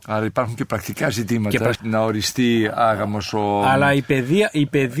ποιμνίου. Άρα υπάρχουν και πρακτικά ζητήματα να οριστεί άγαμος ο... Αλλά η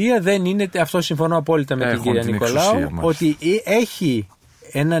παιδεία δεν είναι, αυτό συμφωνώ απόλυτα με την κυρία Νικολάου, ότι έχει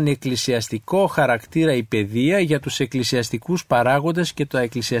έναν εκκλησιαστικό χαρακτήρα η παιδεία για τους εκκλησιαστικούς παράγοντες και τα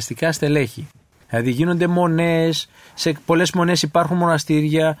εκκλησιαστικά στελέχη. Δηλαδή γίνονται μονές, σε πολλές μονές υπάρχουν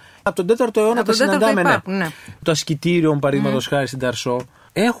μοναστήρια. Από τον 4ο αιώνα τα συναντάμε. Ναι. Το ασκητήριο, παραδείγματος χάρη στην Ταρσό.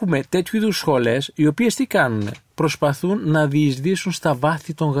 Έχουμε τέτοιου είδους σχολές, οι οποίες τι κάνουν? Προσπαθούν να διεισδύσουν στα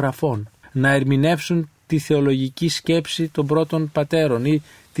βάθη των γραφών, να ερμηνεύσουν τη θεολογική σκέψη των πρώτων πατέρων ή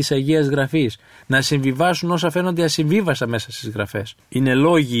της Αγίας Γραφής, να συμβιβάσουν όσα φαίνονται ασυμβίβαστα μέσα στις γραφές. Είναι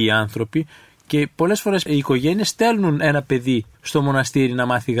λόγοι οι άνθρωποι. Και πολλές φορές οι οικογένειες στέλνουν ένα παιδί στο μοναστήρι να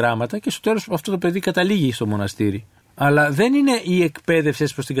μάθει γράμματα και στο τέλος αυτό το παιδί καταλήγει στο μοναστήρι. Αλλά δεν είναι η εκπαίδευση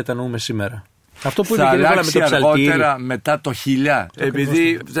έτσι πως την κατανοούμε σήμερα. Αυτό που θα αλλάξει με το αργότερα μετά το 1000.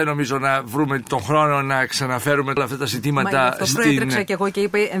 Επειδή δεν νομίζω να βρούμε τον χρόνο να ξαναφέρουμε όλα αυτά τα ζητήματα. Αυτό προέτρεξα και εγώ και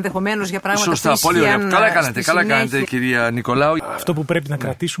είπα ενδεχομένως για πράγματα που σωστά, πολύ ωραία. Καλά κάνετε κυρία Νικολάου. Αυτό που πρέπει να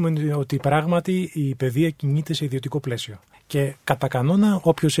κρατήσουμε είναι ότι πράγματι η παιδεία κινείται σε ιδιωτικό πλαίσιο. Και κατά κανόνα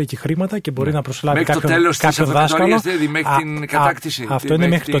όποιος έχει χρήματα και μπορεί να προσλάβει κάποιον δάσκαλο. Μέχρι την κατάκτηση. Αυτό είναι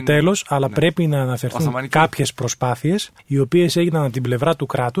μέχρι το τέλος, αλλά πρέπει να αναφερθούν κάποιες προσπάθειες οι οποίες έγιναν από την πλευρά του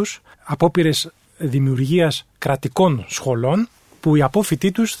κράτους, απόπειρες δημιουργίας κρατικών σχολών που οι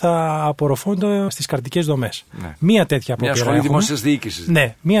απόφοιτοι τους θα απορροφώνται στις κρατικές δομές. Ναι. Μία τέτοια απόπειρα. Μια σχολή δημόσιας διοίκησης.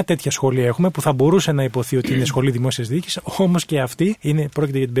 Ναι, μία τέτοια σχολή έχουμε που θα μπορούσε να υποθεί ότι είναι σχολή δημόσιας διοίκησης, όμως και αυτή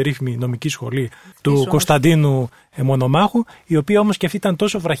πρόκειται για την περίφημη νομική σχολή του Κωνσταντίνου Μονομάχου, η οποία όμως και αυτή ήταν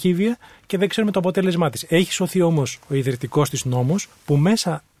τόσο βραχύβια και δεν ξέρουμε το αποτέλεσμά της. Έχει σωθεί όμως ο ιδρυτικός της νόμος, που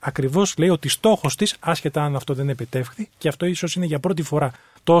μέσα ακριβώς λέει ότι στόχος της, άσχετα αν αυτό δεν επιτεύχθη, και αυτό ίσως είναι για πρώτη φορά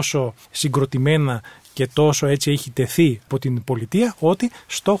τόσο συγκροτημένα και τόσο έτσι έχει τεθεί από την πολιτεία, ότι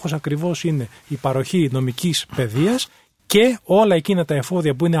στόχος ακριβώς είναι η παροχή νομικής παιδείας και όλα εκείνα τα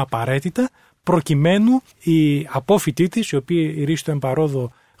εφόδια που είναι απαραίτητα προκειμένου οι απόφοιτοι της, οι οποίοι ρίστο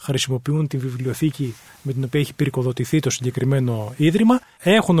εμπαρόδο χρησιμοποιούν τη βιβλιοθήκη με την οποία έχει πυρικοδοτηθεί το συγκεκριμένο ίδρυμα,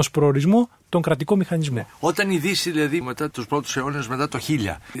 έχουν ως προορισμό τον κρατικό μηχανισμό. Ναι. Όταν η Δύση, δηλαδή μετά τους πρώτους αιώνες, μετά το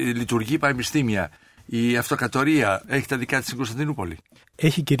 1000, λειτουργεί πανεπιστήμια, η Αυτοκρατορία έχει τα δικά της στην Κωνσταντινούπολη.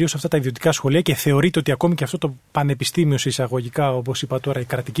 Έχει κυρίως αυτά τα ιδιωτικά σχολεία και θεωρείται ότι ακόμη και αυτό το πανεπιστήμιο σε εισαγωγικά, όπως είπα τώρα, η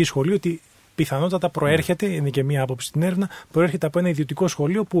κρατική σχολή, ότι πιθανότατα προέρχεται, είναι και μία άποψη στην έρευνα, προέρχεται από ένα ιδιωτικό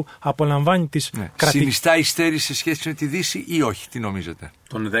σχολείο που απολαμβάνει τις κρατικές. Συνιστά υστέρηση σε σχέση με τη Δύση ή όχι, τι νομίζετε?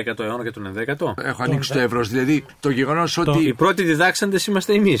 Τον 10ο αιώνα και τον 11ο. Έχω ανοίξει το εύρος, δηλαδή το γεγονός ότι. Οι πρώτοι διδάξαντες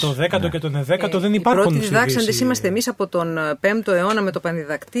είμαστε εμείς. Το 10ο και τον 11ο δεν υπάρχουν. Οι πρώτοι διδάξαντες είμαστε εμείς από τον 5ο αιώνα με το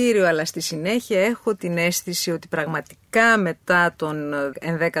πανδιδακτήριο, αλλά στη συνέχεια έχω την αίσθηση ότι πραγματικά μετά τον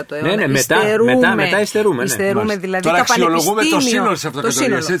 11ο αιώνα. Ναι, μετά υστερούμε. Υστερούμε, δηλαδή τώρα τα αξιολογούμε το σύνολο της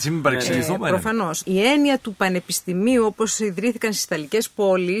Αυτοκρατορίας, έτσι μην παρεξηγηθούμε. Προφανώς. Η έννοια του πανεπιστημίου, όπως ιδρύθηκαν στις Ιταλικές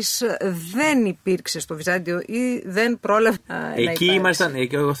πόλεις, δεν υπήρξε στο Βυζάντιο ή δεν πρόλαβε να υπάρξει.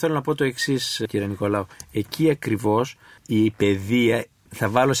 Εγώ θέλω να πω το εξής, κύριε Νικολάου. Εκεί ακριβώς η παιδεία, θα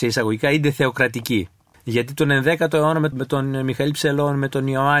βάλω σε εισαγωγικά, είναι θεοκρατική. Γιατί τον 11ο αιώνα με τον Μιχαήλ Ψελών, με τον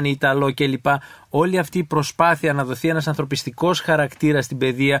Ιωάννη Ιταλό κλπ. Όλη αυτή η προσπάθεια να δοθεί ένας ανθρωπιστικός χαρακτήρας στην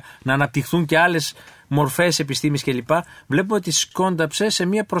παιδεία, να αναπτυχθούν και άλλες μορφές επιστήμης κλπ. Βλέπουμε ότι σκόνταψε σε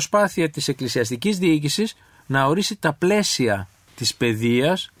μια προσπάθεια της εκκλησιαστικής διοίκησης να ορίσει τα πλαίσια της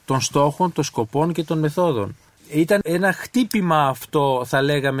παιδείας, των στόχων, των σκοπών και των μεθόδων. Ήταν ένα χτύπημα αυτό, θα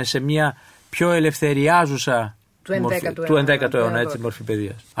λέγαμε, σε μια πιο ελευθεριάζουσα του 11ου αιώνα, έτσι, μορφή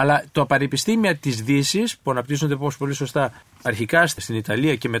παιδείας. Αλλά τα πανεπιστήμια της Δύσης, που αναπτύσσονται όπως πολύ σωστά αρχικά στην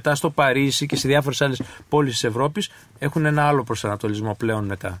Ιταλία και μετά στο Παρίσι και σε διάφορες άλλες πόλεις της Ευρώπης, έχουν ένα άλλο προσανατολισμό πλέον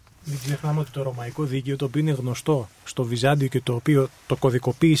μετά. Μην ξεχνάμε ότι το ρωμαϊκό δίκαιο, το οποίο είναι γνωστό στο Βυζάντιο και το οποίο το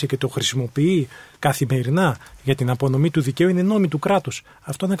κωδικοποίησε και το χρησιμοποιεί καθημερινά για την απονομή του δικαίου, είναι νόμοι του κράτους.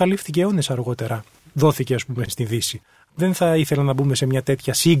 Αυτό ανακαλύφθηκε αιώνες αργότερα. Δόθηκε, ας πούμε, στη Δύση. Δεν θα ήθελα να μπούμε σε μια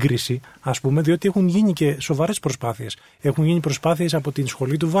τέτοια σύγκριση, ας πούμε, διότι έχουν γίνει και σοβαρές προσπάθειες. Έχουν γίνει προσπάθειες από την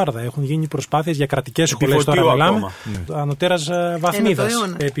σχολή του Βάρδα, έχουν γίνει προσπάθειες για κρατικές σχολές. Τώρα μιλάμε ανωτέρας βαθμίδας,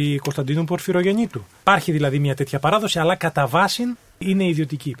 επί Κωνσταντίνου Πορφυρογεννήτου. Υπάρχει δηλαδή μια τέτοια παράδοση, αλλά κατά βάση Είναι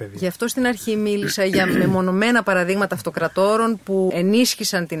ιδιωτική η παιδεία. Γι' αυτό στην αρχή μίλησα για μεμονωμένα παραδείγματα αυτοκρατόρων που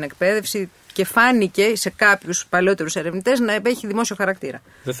ενίσχυσαν την εκπαίδευση και φάνηκε σε κάποιους παλαιότερους ερευνητές να έχει δημόσιο χαρακτήρα.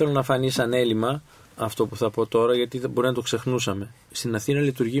 Δεν θέλω να φανεί σαν έλλειμμα αυτό που θα πω τώρα, γιατί μπορεί να το ξεχνούσαμε. Στην Αθήνα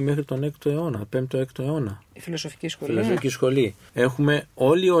λειτουργεί μέχρι τον 6ο αιώνα, 5ο-6ο αιώνα. Η φιλοσοφική σχολή. Φιλοσοφική σχολή. Έχουμε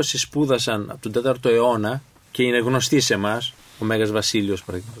όλοι όσοι σπούδασαν από τον 4ο αιώνα και είναι γνωστοί σε εμάς, ο Μέγας Βασίλειος,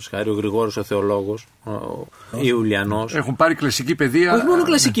 παραδείγματος χάρη, ο Γρηγόρος ο Θεολόγος, ο Ιουλιανός. Έχουν πάρει κλασική παιδεία. Όχι μόνο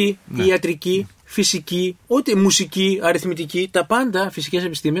κλασική, ιατρική, φυσική, ό,τι μουσική, αριθμητική, τα πάντα, φυσικές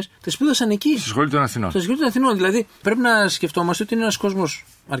επιστήμες, τα σπούδασαν εκεί. Στη Σχολή των Αθηνών. Στη Σχολή των Αθηνών. Δηλαδή πρέπει να σκεφτόμαστε ότι είναι ένας κόσμος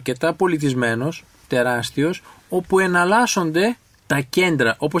αρκετά πολιτισμένος, τεράστιος, όπου εναλλάσσονται τα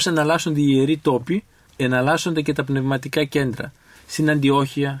κέντρα, όπως εναλλάσσονται οι ιεροί τόποι, εναλλάσσονται και τα πνευματικά κέντρα. Στην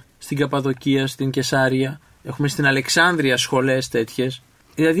Αντιόχεια, στην Καπαδοκία, στην Κεσάρια, έχουμε στην Αλεξάνδρεια σχολές τέτοιες.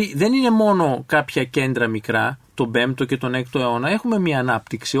 Δηλαδή δεν είναι μόνο κάποια κέντρα μικρά, τον 5ο και τον 6ο αιώνα, έχουμε μια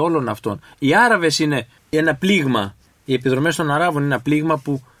ανάπτυξη όλων αυτών. Οι Άραβες είναι ένα πλήγμα, οι επιδρομές των Αράβων είναι ένα πλήγμα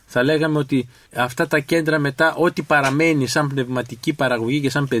που θα λέγαμε ότι αυτά τα κέντρα μετά, ό,τι παραμένει σαν πνευματική παραγωγή και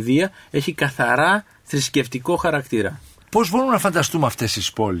σαν παιδεία, έχει καθαρά θρησκευτικό χαρακτήρα. Πώς μπορούμε να φανταστούμε αυτές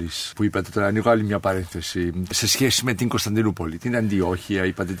τις πόλεις που είπατε τώρα, ανοίγω άλλη μια παρένθεση, σε σχέση με την Κωνσταντινούπολη, την Αντιόχεια,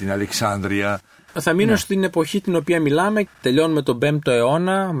 είπατε την Αλεξάνδρεια. Θα μείνω στην εποχή την οποία μιλάμε, τελειώνουμε τον 5ο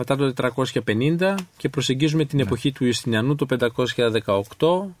αιώνα, μετά το 450 και προσεγγίζουμε την εποχή του Ιουστινιανού το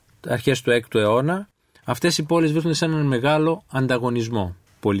 518, αρχές του 6ου αιώνα. Αυτές οι πόλεις βρίσκονται σε έναν μεγάλο ανταγωνισμό,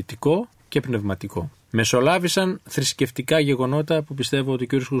 πολιτικό και πνευματικό. Μεσολάβησαν θρησκευτικά γεγονότα που πιστεύω ότι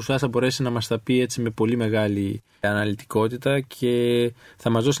ο κ. Χρουστάς θα μπορέσει να μας τα πει έτσι με πολύ μεγάλη αναλυτικότητα και θα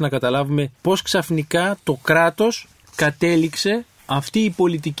μας δώσει να καταλάβουμε πώς ξαφνικά το κράτος κατέληξε αυτή η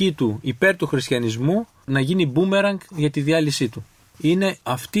πολιτική του υπέρ του χριστιανισμού να γίνει μπούμεραγκ για τη διάλυσή του. Είναι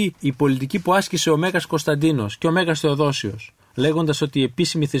αυτή η πολιτική που άσκησε ο Μέγας Κωνσταντίνος και ο Μέγας Θεοδόσιος, λέγοντας ότι η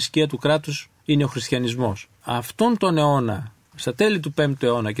επίσημη θρησκεία του κράτους είναι ο χριστιανισμός. Αυτόν τον αιώνα, στα τέλη του 5ου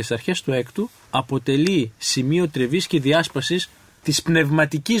αιώνα και στις αρχές του 6ου, αποτελεί σημείο τριβής και διάσπασης της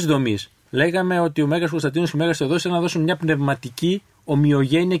πνευματικής δομής. Λέγαμε ότι ο Μέγας Κωνσταντίνος και ο Μέγας Θεοδόσιος θέλουν να δώσουν μια πνευματική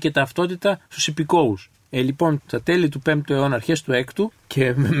ομοιογένεια και ταυτότητα στους υπηκόους. Λοιπόν, στα τέλη του 5ου αιώνα, αρχές του 6ου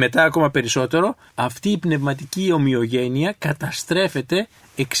και μετά ακόμα περισσότερο, αυτή η πνευματική ομοιογένεια καταστρέφεται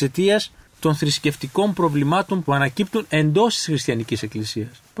εξαιτίας των θρησκευτικών προβλημάτων που ανακύπτουν εντός της χριστιανικής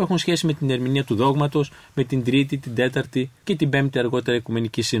εκκλησίας, που έχουν σχέση με την ερμηνεία του δόγματος, με την Τρίτη, την Τέταρτη και την Πέμπτη αργότερα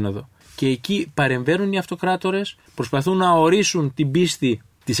Οικουμενική Σύνοδο. Και εκεί παρεμβαίνουν οι αυτοκράτορες, προσπαθούν να ορίσουν την πίστη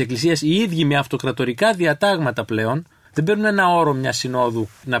της εκκλησίας οι ίδιοι με αυτοκρατορικά διατάγματα πλέον. Δεν παίρνουν ένα όρο μια συνόδου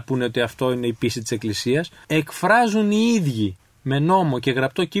να πούνε ότι αυτό είναι η πίστη της εκκλησίας. Εκφράζουν οι ίδιοι με νόμο και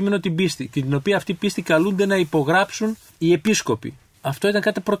γραπτό κείμενο την πίστη, την οποία αυτή πίστη καλούνται να υπογράψουν οι επίσκοποι. Αυτό ήταν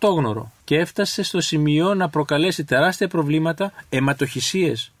κάτι πρωτόγνωρο και έφτασε στο σημείο να προκαλέσει τεράστια προβλήματα,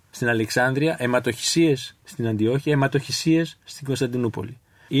 αιματοχυσίες στην Αλεξάνδρεια, αιματοχυσίες στην Αντιόχεια, αιματοχυσίες στην Κωνσταντινούπολη.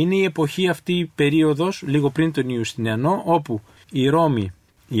 Είναι η εποχή αυτή η περίοδος, λίγο πριν τον Ιουστινιανό, όπου η Ρώμη,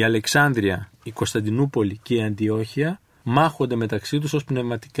 η Αλεξάνδρεια, η Κωνσταντινούπολη και η Αντιόχεια μάχονται μεταξύ τους ως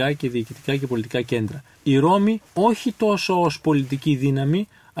πνευματικά και διοικητικά και πολιτικά κέντρα. Η Ρώμη όχι τόσο ως πολιτική δύναμη,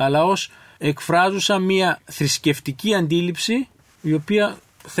 αλλά ως εκφράζουσα μια θρησκευτική αντίληψη η οποία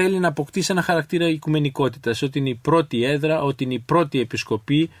θέλει να αποκτήσει ένα χαρακτήρα οικουμενικότητας, ότι είναι η πρώτη έδρα, ότι είναι η πρώτη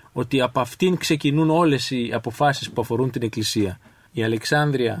επισκοπή, ότι από αυτήν ξεκινούν όλες οι αποφάσεις που αφορούν την Εκκλησία. Η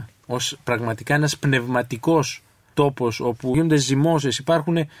Αλεξάνδρεια ως πραγματικά ένας πνευματικός τόπος όπου γίνονται ζυμώσεις,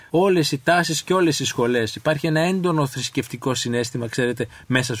 υπάρχουν όλες οι τάσεις και όλες οι σχολές. Υπάρχει ένα έντονο θρησκευτικό συναίσθημα, ξέρετε,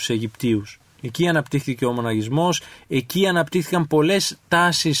 μέσα στους Αιγυπτίους. Εκεί αναπτύχθηκε ο μοναχισμός, εκεί αναπτύχθηκαν πολλές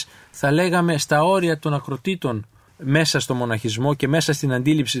τάσεις, θα λέγαμε, στα όρια των ακροτήτων μέσα στο μοναχισμό και μέσα στην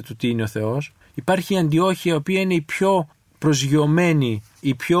αντίληψη του τι είναι ο Θεός. Υπάρχει η Αντιόχεια, η οποία είναι η πιο προσγειωμένη,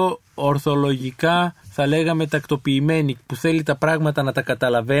 η πιο ορθολογικά, θα λέγαμε, τακτοποιημένη, που θέλει τα πράγματα να τα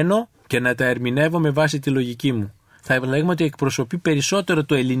καταλαβαίνω και να τα ερμηνεύω με βάση τη λογική μου. Θα λέγαμε ότι εκπροσωπεί περισσότερο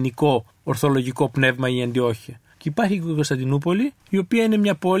το ελληνικό ορθολογικό πνεύμα η Αντιόχεια. Και υπάρχει η Κωνσταντινούπολη, η οποία είναι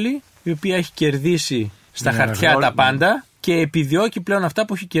μια πόλη η οποία έχει κερδίσει στα χαρτιά τα πάντα και επιδιώκει πλέον αυτά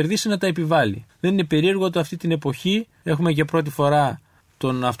που έχει κερδίσει να τα επιβάλλει. Δεν είναι περίεργο ότι αυτή την εποχή έχουμε για πρώτη φορά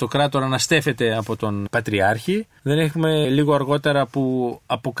τον αυτοκράτορα να στέφεται από τον Πατριάρχη. Δεν έχουμε λίγο αργότερα που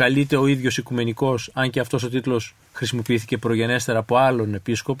αποκαλείται ο ίδιος οικουμενικός, αν και αυτός ο τίτλος χρησιμοποιήθηκε προγενέστερα από άλλον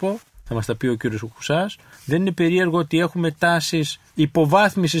επίσκοπο. Θα μας τα πει ο κ. Χρουστάς. Δεν είναι περίεργο ότι έχουμε τάσεις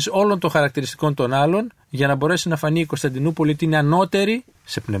υποβάθμισης όλων των χαρακτηριστικών των άλλων για να μπορέσει να φανεί η Κωνσταντινούπολη ότι είναι ανώτερη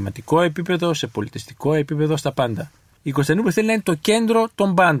σε πνευματικό επίπεδο, σε πολιτιστικό επίπεδο, στα πάντα. Η Κωνσταντινούπολη θέλει να είναι το κέντρο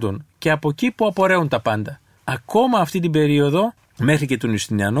των πάντων και από εκεί που απορρέουν τα πάντα. Ακόμα αυτή την περίοδο, μέχρι και τον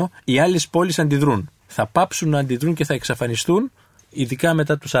Ιουστινιανό, οι άλλες πόλεις αντιδρούν. Θα πάψουν να αντιδρούν και θα εξαφανιστούν ειδικά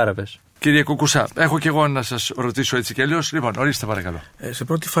μετά τους Άραβες. Κύριε Κουκουσά, έχω και εγώ να σας ρωτήσω έτσι κι αλλιώς. Λοιπόν, ορίστε παρακαλώ. Σε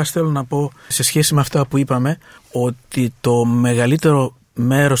πρώτη φάση θέλω να πω, σε σχέση με αυτά που είπαμε, ότι το μεγαλύτερο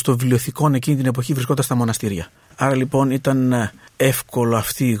μέρος των βιβλιοθηκών εκείνη την εποχή βρισκόταν στα μοναστήρια. Άρα λοιπόν ήταν εύκολο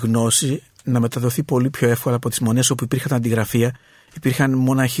αυτή η γνώση να μεταδοθεί πολύ πιο εύκολα από τις μονές όπου υπήρχαν αντιγραφεία. Υπήρχαν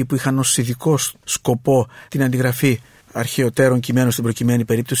μοναχοί που είχαν ως ειδικό σκοπό την αντιγραφή αρχαιοτέρων κειμένων στην προκειμένη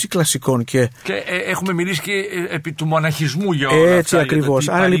περίπτωση, κλασικών και έχουμε μιλήσει και επί του μοναχισμού για όλα έτσι αυτά. Ακριβώς.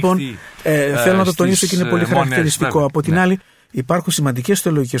 Άρα λοιπόν θέλω να το τονίσω και είναι πολύ χαρακτηριστικό. Βέβαια, από την άλλη, υπάρχουν σημαντικές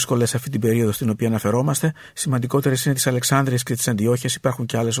θεολογικές σχολές αυτή την περίοδο στην οποία αναφερόμαστε. Σημαντικότερες είναι της Αλεξάνδρειας και της Αντιόχειας. Υπάρχουν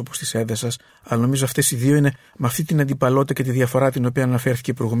και άλλες όπως της Έδεσσας. Αλλά νομίζω αυτές οι δύο είναι με αυτή την αντιπαλότητα και τη διαφορά την οποία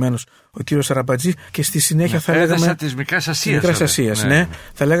αναφέρθηκε προηγουμένως ο κύριος Αραμπατζή. Και στη συνέχεια θα λέγαμε. Της Μικράς Ασίας. Ναι.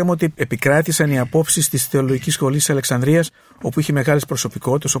 Θα λέγαμε ότι επικράτησαν οι απόψεις της θεολογικής σχολής της Αλεξανδρίας, όπου είχε μεγάλες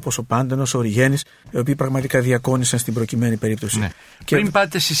προσωπικότητες όπως ο Πάντενος, ο Οριγένης, οι οποίοι πραγματικά διακόνησαν στην προκειμένη περίπτωση. Ναι. Και πριν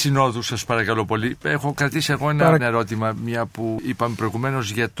πάτε στις συνόδους, σας παρακαλώ πολύ, έχω κρατήσει εγώ ένα ερώτημα, μια που είπαμε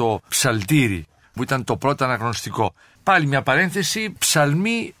προηγουμένως για το ψαλτήρι, που ήταν το πρώτο αναγνωστικό. Πάλι μια παρένθεση,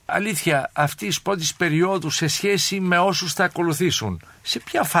 ψαλμοί, αλήθεια, αυτή τη πρώτη περίοδου σε σχέση με όσους θα ακολουθήσουν. Σε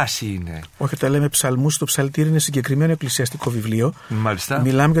ποια φάση είναι? Όχι, όταν λέμε ψαλμούς, το ψαλτήρι είναι συγκεκριμένο εκκλησιαστικό βιβλίο. Μάλιστα.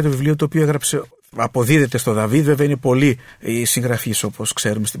 Μιλάμε για το βιβλίο το οποίο έγραψε. Αποδίδεται στο Δαβίδ, βέβαια είναι πολλοί οι συγγραφείς όπως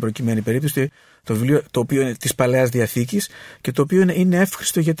ξέρουμε στην προκειμένη περίπτωση. Το βιβλίο το οποίο είναι της Παλαιάς Διαθήκης και το οποίο είναι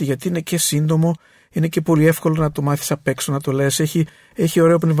εύχριστο γιατί είναι και σύντομο, είναι και πολύ εύκολο να το μάθεις απ' έξω, να το λες. Έχει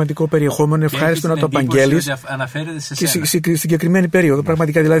ωραίο πνευματικό περιεχόμενο, ευχάριστο να το απαγγέλεις. Και στη συγκεκριμένη περίοδο.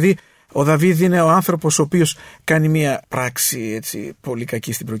 Πραγματικά δηλαδή. Ο Δαβίδ είναι ο άνθρωπος ο οποίος κάνει μια πράξη έτσι, πολύ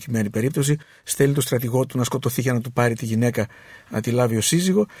κακή στην προκειμένη περίπτωση. Στέλνει το στρατηγό του να σκοτωθεί για να του πάρει τη γυναίκα να τη λάβει ως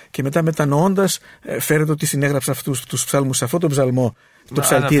σύζυγο και μετά μετανοώντας φέρεται ότι συνέγραψε αυτούς τους ψαλμούς σε αυτό το ψαλμό. Το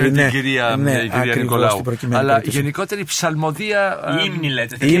ψαλτήρι, ναι, κυρία Νικολάου. Αλλά η γενικότερη ψαλμοδία. Ύμνη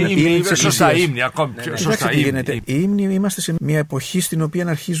λέτε. Σωστά, ύμνη, ακόμη πιο σωστά. Οι ύμνοι είμαστε σε μια εποχή στην οποία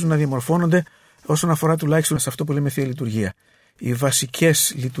αρχίζουν να διαμορφώνονται όσον αφορά τουλάχιστον σε αυτό που λέμε θεία λειτουργία. Οι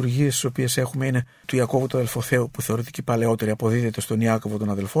βασικές λειτουργίες τις οποίες έχουμε είναι του Ιακώβου του Αδελφοθέου, που θεωρείται και παλαιότερη, αποδίδεται στον Ιάκωβο τον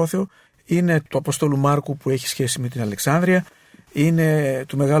Αδελφόθεο. Είναι του Αποστόλου Μάρκου που έχει σχέση με την Αλεξάνδρεια. Είναι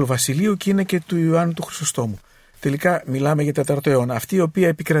του Μεγάλου Βασιλείου και είναι και του Ιωάννου του Χρυσοστόμου. Τελικά μιλάμε για 4ο αιώνα. Αυτή η οποία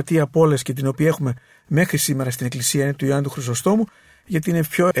επικρατεί από όλες και την οποία έχουμε μέχρι σήμερα στην Εκκλησία είναι του Ιωάννου του Χρυσοστόμου, γιατί είναι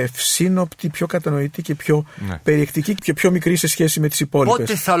πιο ευσύνοπτη, πιο κατανοητή και πιο περιεκτική και πιο μικρή σε σχέση με τις υπόλοιπες.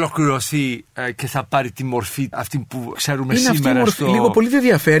 Πότε θα ολοκληρωθεί και θα πάρει τη μορφή αυτή που ξέρουμε είναι σήμερα? Αυτή μορφή, λίγο πολύ δεν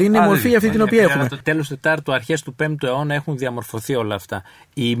διαφέρει, είναι η μορφή αυτή την οποία έχουμε. Το τέλος του 4ου, αρχές του 5ου αιώνα έχουν διαμορφωθεί όλα αυτά.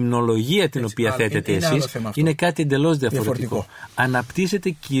 Η υμνολογία την οποία θέτετε εσείς είναι κάτι εντελώς διαφορετικό. Αναπτύσσεται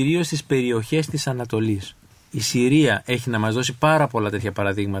κυρίως στις περιοχές της Ανατολής. Η Συρία έχει να μας δώσει πάρα πολλά τέτοια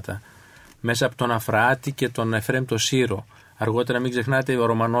παραδείγματα. Μέσα από τον Αφραάτη και τον Εφραίμ το Σύρο. Αργότερα μην ξεχνάτε ο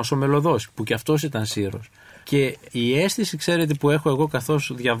Ρωμανός ο Μελωδός, που και αυτός ήταν Σύρος. Και η αίσθηση, ξέρετε, που έχω εγώ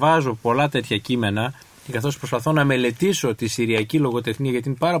καθώς διαβάζω πολλά τέτοια κείμενα και καθώς προσπαθώ να μελετήσω τη συριακή λογοτεχνία, γιατί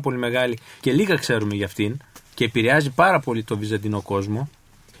είναι πάρα πολύ μεγάλη και λίγα ξέρουμε για αυτήν και επηρεάζει πάρα πολύ το βυζαντινό κόσμο,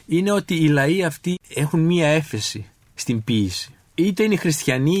 είναι ότι οι λαοί αυτοί έχουν μία έφεση στην ποίηση. Είτε είναι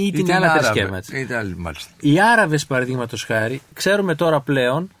χριστιανοί είτε είναι άλλα θρησκεύματα. Οι Άραβες, παραδείγματος χάρη, ξέρουμε τώρα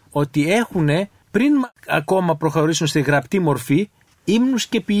πλέον ότι έχουν, πριν ακόμα προχωρήσουν στη γραπτή μορφή, ύμνους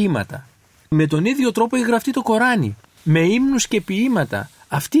και ποίηματα. Με τον ίδιο τρόπο έχει γραφτεί το Κοράνι. Με ύμνους και ποίηματα.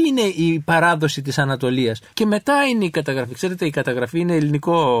 Αυτή είναι η παράδοση της Ανατολίας. Και μετά είναι η καταγραφή. Ξέρετε, η καταγραφή είναι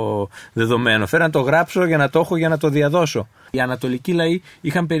ελληνικό δεδομένο. Φέρα να το γράψω για να το έχω, για να το διαδώσω. Οι ανατολικοί λαοί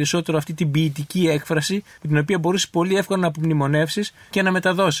είχαν περισσότερο αυτή την ποιητική έκφραση, την οποία μπορείς πολύ εύκολα να απομνημονεύσεις και να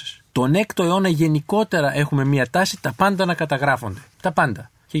μεταδώσεις. Τον 6ο αιώνα γενικότερα έχουμε μια τάση τα πάντα να καταγράφονται. Τα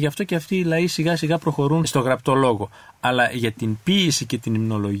πάντα. Και γι' αυτό και αυτοί οι λαοί σιγά σιγά προχωρούν στο γραπτό λόγο. Αλλά για την ποίηση και την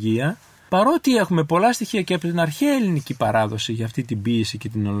υμνολογία, παρότι έχουμε πολλά στοιχεία και από την αρχαία ελληνική παράδοση για αυτή την ποίηση και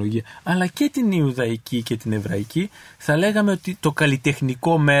την υμνολογία, αλλά και την Ιουδαϊκή και την Εβραϊκή, θα λέγαμε ότι το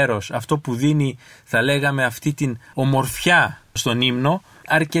καλλιτεχνικό μέρος, αυτό που δίνει, θα λέγαμε, αυτή την ομορφιά στον ύμνο,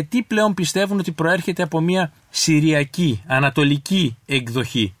 αρκετοί πλέον πιστεύουν ότι προέρχεται από μια συριακή, ανατολική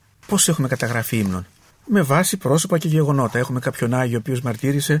εκδοχή. Πώς έχουμε καταγραφεί ύμνων? Με βάση πρόσωπα και γεγονότα. Έχουμε κάποιον Άγιο ο οποίος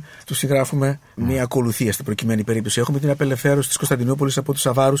μαρτύρησε, του συγγράφουμε μια ακολουθία στην προκειμένη περίπτωση. Έχουμε την απελευθέρωση της Κωνσταντινούπολης από τους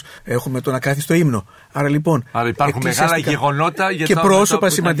Αβάρους, έχουμε τον ακάθιστο ύμνο. Άρα λοιπόν. Υπάρχουν μεγάλα γεγονότα και πρόσωπα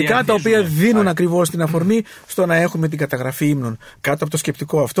σημαντικά τα οποία δίνουν ακριβώς την αφορμή στο να έχουμε την καταγραφή ύμνων. Κάτω από το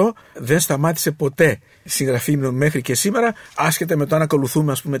σκεπτικό αυτό, δεν σταμάτησε ποτέ η συγγραφή ύμνων μέχρι και σήμερα, άσχετα με το αν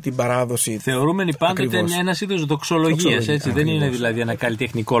ακολουθούμε, ας πούμε, την παράδοση. Θεωρούμενη πάντοτε ένας είδος δοξολογίας, έτσι. Δεν είναι δηλαδή ένα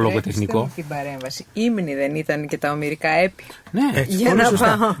καλλιτεχνικό λογοτεχνικό. Την παρέμβαση. υποσχόμενοι δεν ήταν και τα ομηρικά έπι? Ναι, για να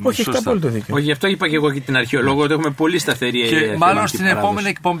πάω. Όχι, έχετε απόλυτο δίκιο. Όχι, γι' αυτό είπα και εγώ και την αρχαιολόγο ότι έχουμε πολύ σταθερή και μάλλον στην επόμενη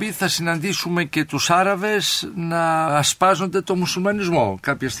εκπομπή θα συναντήσουμε και τους Άραβες να ασπάζονται το μουσουλμανισμό.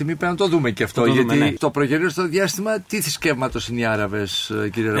 Κάποια στιγμή πρέπει να το δούμε και αυτό. Γιατί το προγενέστερο διάστημα, τι θρησκεύματος είναι οι Άραβες,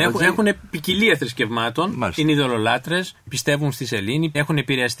 κύριε Ραβατζή? Έχουν ποικιλία θρησκευμάτων. Είναι ειδωλολάτρες, πιστεύουν στη σελήνη, έχουν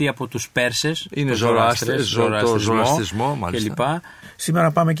επηρεαστεί από τους Πέρσες. Είναι ζωοαστισμό κλπ.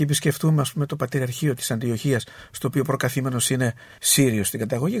 Σήμερα πάμε και επισκεφτούμε, ας πούμε, το πατριαρχείο της Αντιοχίας, στο οποίο προκαθήμενος είναι Σύριος στην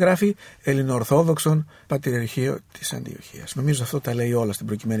καταγωγή. Γράφει Ελληνοορθόδοξον Πατριαρχείο της Αντιοχίας. Νομίζω αυτό τα λέει όλα στην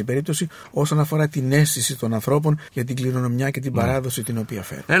προκειμένη περίπτωση, όσον αφορά την αίσθηση των ανθρώπων για την κληρονομιά και την παράδοση την οποία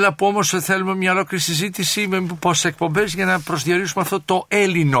φέρουν. Έλα που όμως θέλουμε μια ολόκληρη συζήτηση με πόσες εκπομπές για να προσδιορίσουμε αυτό το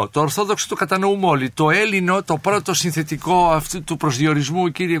Έλληνο. Το Ορθόδοξο το κατανοούμε όλοι. Το Έλληνο, το πρώτο συνθετικό αυτού του προσδιορισμού,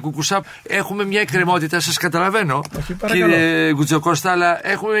 κύριε Κουκουσάπ, έχουμε μια εκκρεμότητα, σας καταλαβαίνω. Κύριε Γκουτζοκώστα, αλλά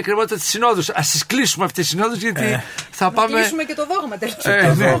έχουμε μια εκκρεμότητα της συνόδους. Ας τις κλείσουμε αυτές τις συνόδους, γιατί θα πάμε. Κλείσουμε και το δόγμα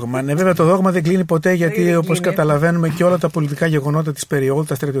τελικά. Ναι, βέβαια το δόγμα δεν κλείνει ποτέ, γιατί όπως καταλαβαίνουμε και όλα τα πολιτικά γεγονότα της περίοδου,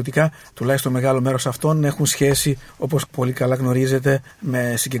 τα στρατιωτικά, τουλάχιστον μεγάλο μέρος αυτών, έχουν σχέση, όπως πολύ καλά γνωρίζετε,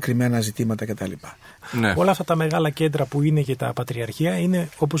 με συγκεκριμένα ζητήματα κτλ. Ναι. Όλα αυτά τα μεγάλα κέντρα που είναι για τα πατριαρχία είναι,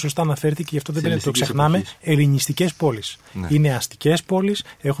 όπως σωστά αναφέρθηκε, και γι' αυτό δεν πρέπει να το ξεχνάμε, ελληνιστικές πόλεις. Ναι. Είναι αστικές πόλεις,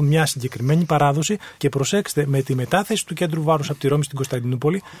 έχουν μια συγκεκριμένη παράδοση και προσέξτε, με τη μετάθεση του κέντρου βάρους από τη Ρώμη στην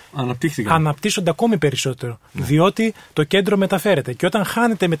Κωνσταντινούπολη αναπτύσσονται ακόμη περισσότερο. Ναι. Διότι το κέντρο μεταφέρεται. Και όταν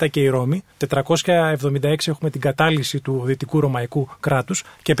χάνεται μετά και η Ρώμη, 476 έχουμε την κατάλυση του δυτικού ρωμαϊκού κράτους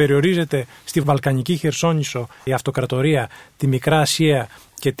και περιορίζεται στη Βαλκανική Χερσόνησο η Αυτοκρατορία, τη Μικρά Ασία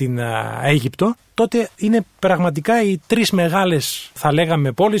και την Αίγυπτο, τότε είναι πραγματικά οι τρεις μεγάλες, θα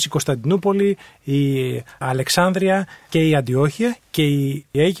λέγαμε, πόλεις, η Κωνσταντινούπολη, η Αλεξάνδρεια και η Αντιόχεια, και η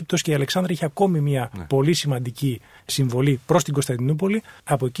Αίγυπτος και η Αλεξάνδρεια έχει ακόμη μια πολύ σημαντική συμβολή προς την Κωνσταντινούπολη.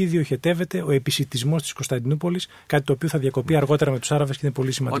 Από εκεί διοχετεύεται ο επισιτισμός της Κωνσταντινούπολης, κάτι το οποίο θα διακοπεί αργότερα με τους Άραβες και είναι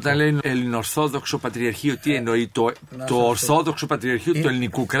πολύ σημαντικό. Όταν λέει Ελληνοορθόδοξο Πατριαρχείο, τι εννοεί? Το Ορθόδοξο Πατριαρχείο του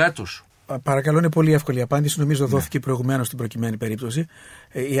ελληνικού κράτους? Παρακαλώ, είναι πολύ εύκολη η απάντηση. Νομίζω δόθηκε προηγουμένως στην προκειμένη περίπτωση.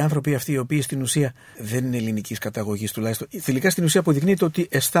 Οι άνθρωποι αυτοί, οι οποίοι στην ουσία δεν είναι ελληνικής καταγωγής, τουλάχιστον τελικά στην ουσία αποδεικνύεται ότι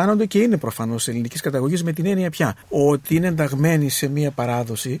αισθάνονται και είναι προφανώς ελληνικής καταγωγής, με την έννοια πια ότι είναι ενταγμένοι σε μια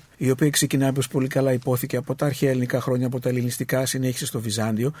παράδοση η οποία ξεκινάει, όπως πολύ καλά υπόθηκε, από τα αρχαία ελληνικά χρόνια, από τα ελληνιστικά, συνέχισε στο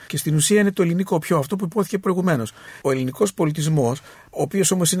Βυζάντιο και στην ουσία είναι το ελληνικό πιο, αυτό που υπόθηκε προηγουμένως. Ο ελληνικός πολιτισμός, ο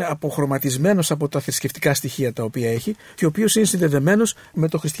οποίος όμως είναι αποχρωματισμένος από τα θρησκευτικά στοιχεία τα οποία έχει και ο οποίος είναι συνδεδεμένος με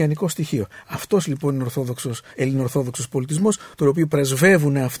το χριστιανικό στοιχείο. Αυτός λοιπόν είναι ο ελληνοορθόδοξος πολιτισμός, τον οποίο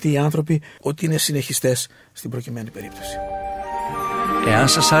πρεσβεύουν αυτοί οι άνθρωποι ότι είναι συνεχιστές στην προκειμένη περίπτωση. Εάν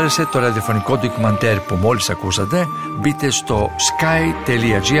σας άρεσε το ραδιοφωνικό ντοκιμαντέρ που μόλις ακούσατε, μπείτε στο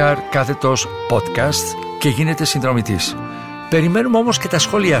sky.gr/podcast και γίνετε συνδρομητής. Περιμένουμε όμως και τα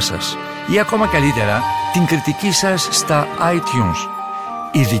σχόλιά σας ή ακόμα καλύτερα την κριτική σας στα iTunes.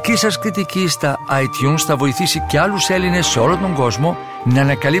 Η δική σας κριτική στα iTunes θα βοηθήσει και άλλους Έλληνες σε όλο τον κόσμο να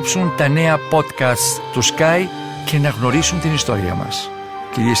ανακαλύψουν τα νέα podcast του Sky και να γνωρίσουν την ιστορία μας.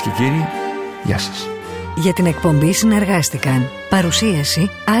 Κυρίες και κύριοι, γεια σας. Για την εκπομπή συνεργάστηκαν παρουσίαση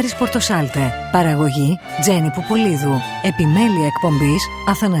Άρης Πορτοσάλτε, παραγωγή Τζέννη Πουπουλίδου, επιμέλεια εκπομπής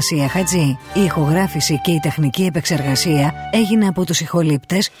Αθανασία Χατζή. Η ηχογράφηση και η τεχνική επεξεργασία έγινε από τους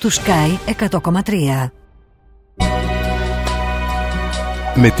ηχολήπτες του Sky 100,3.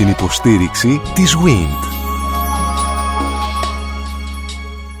 Με την υποστήριξη της Wind.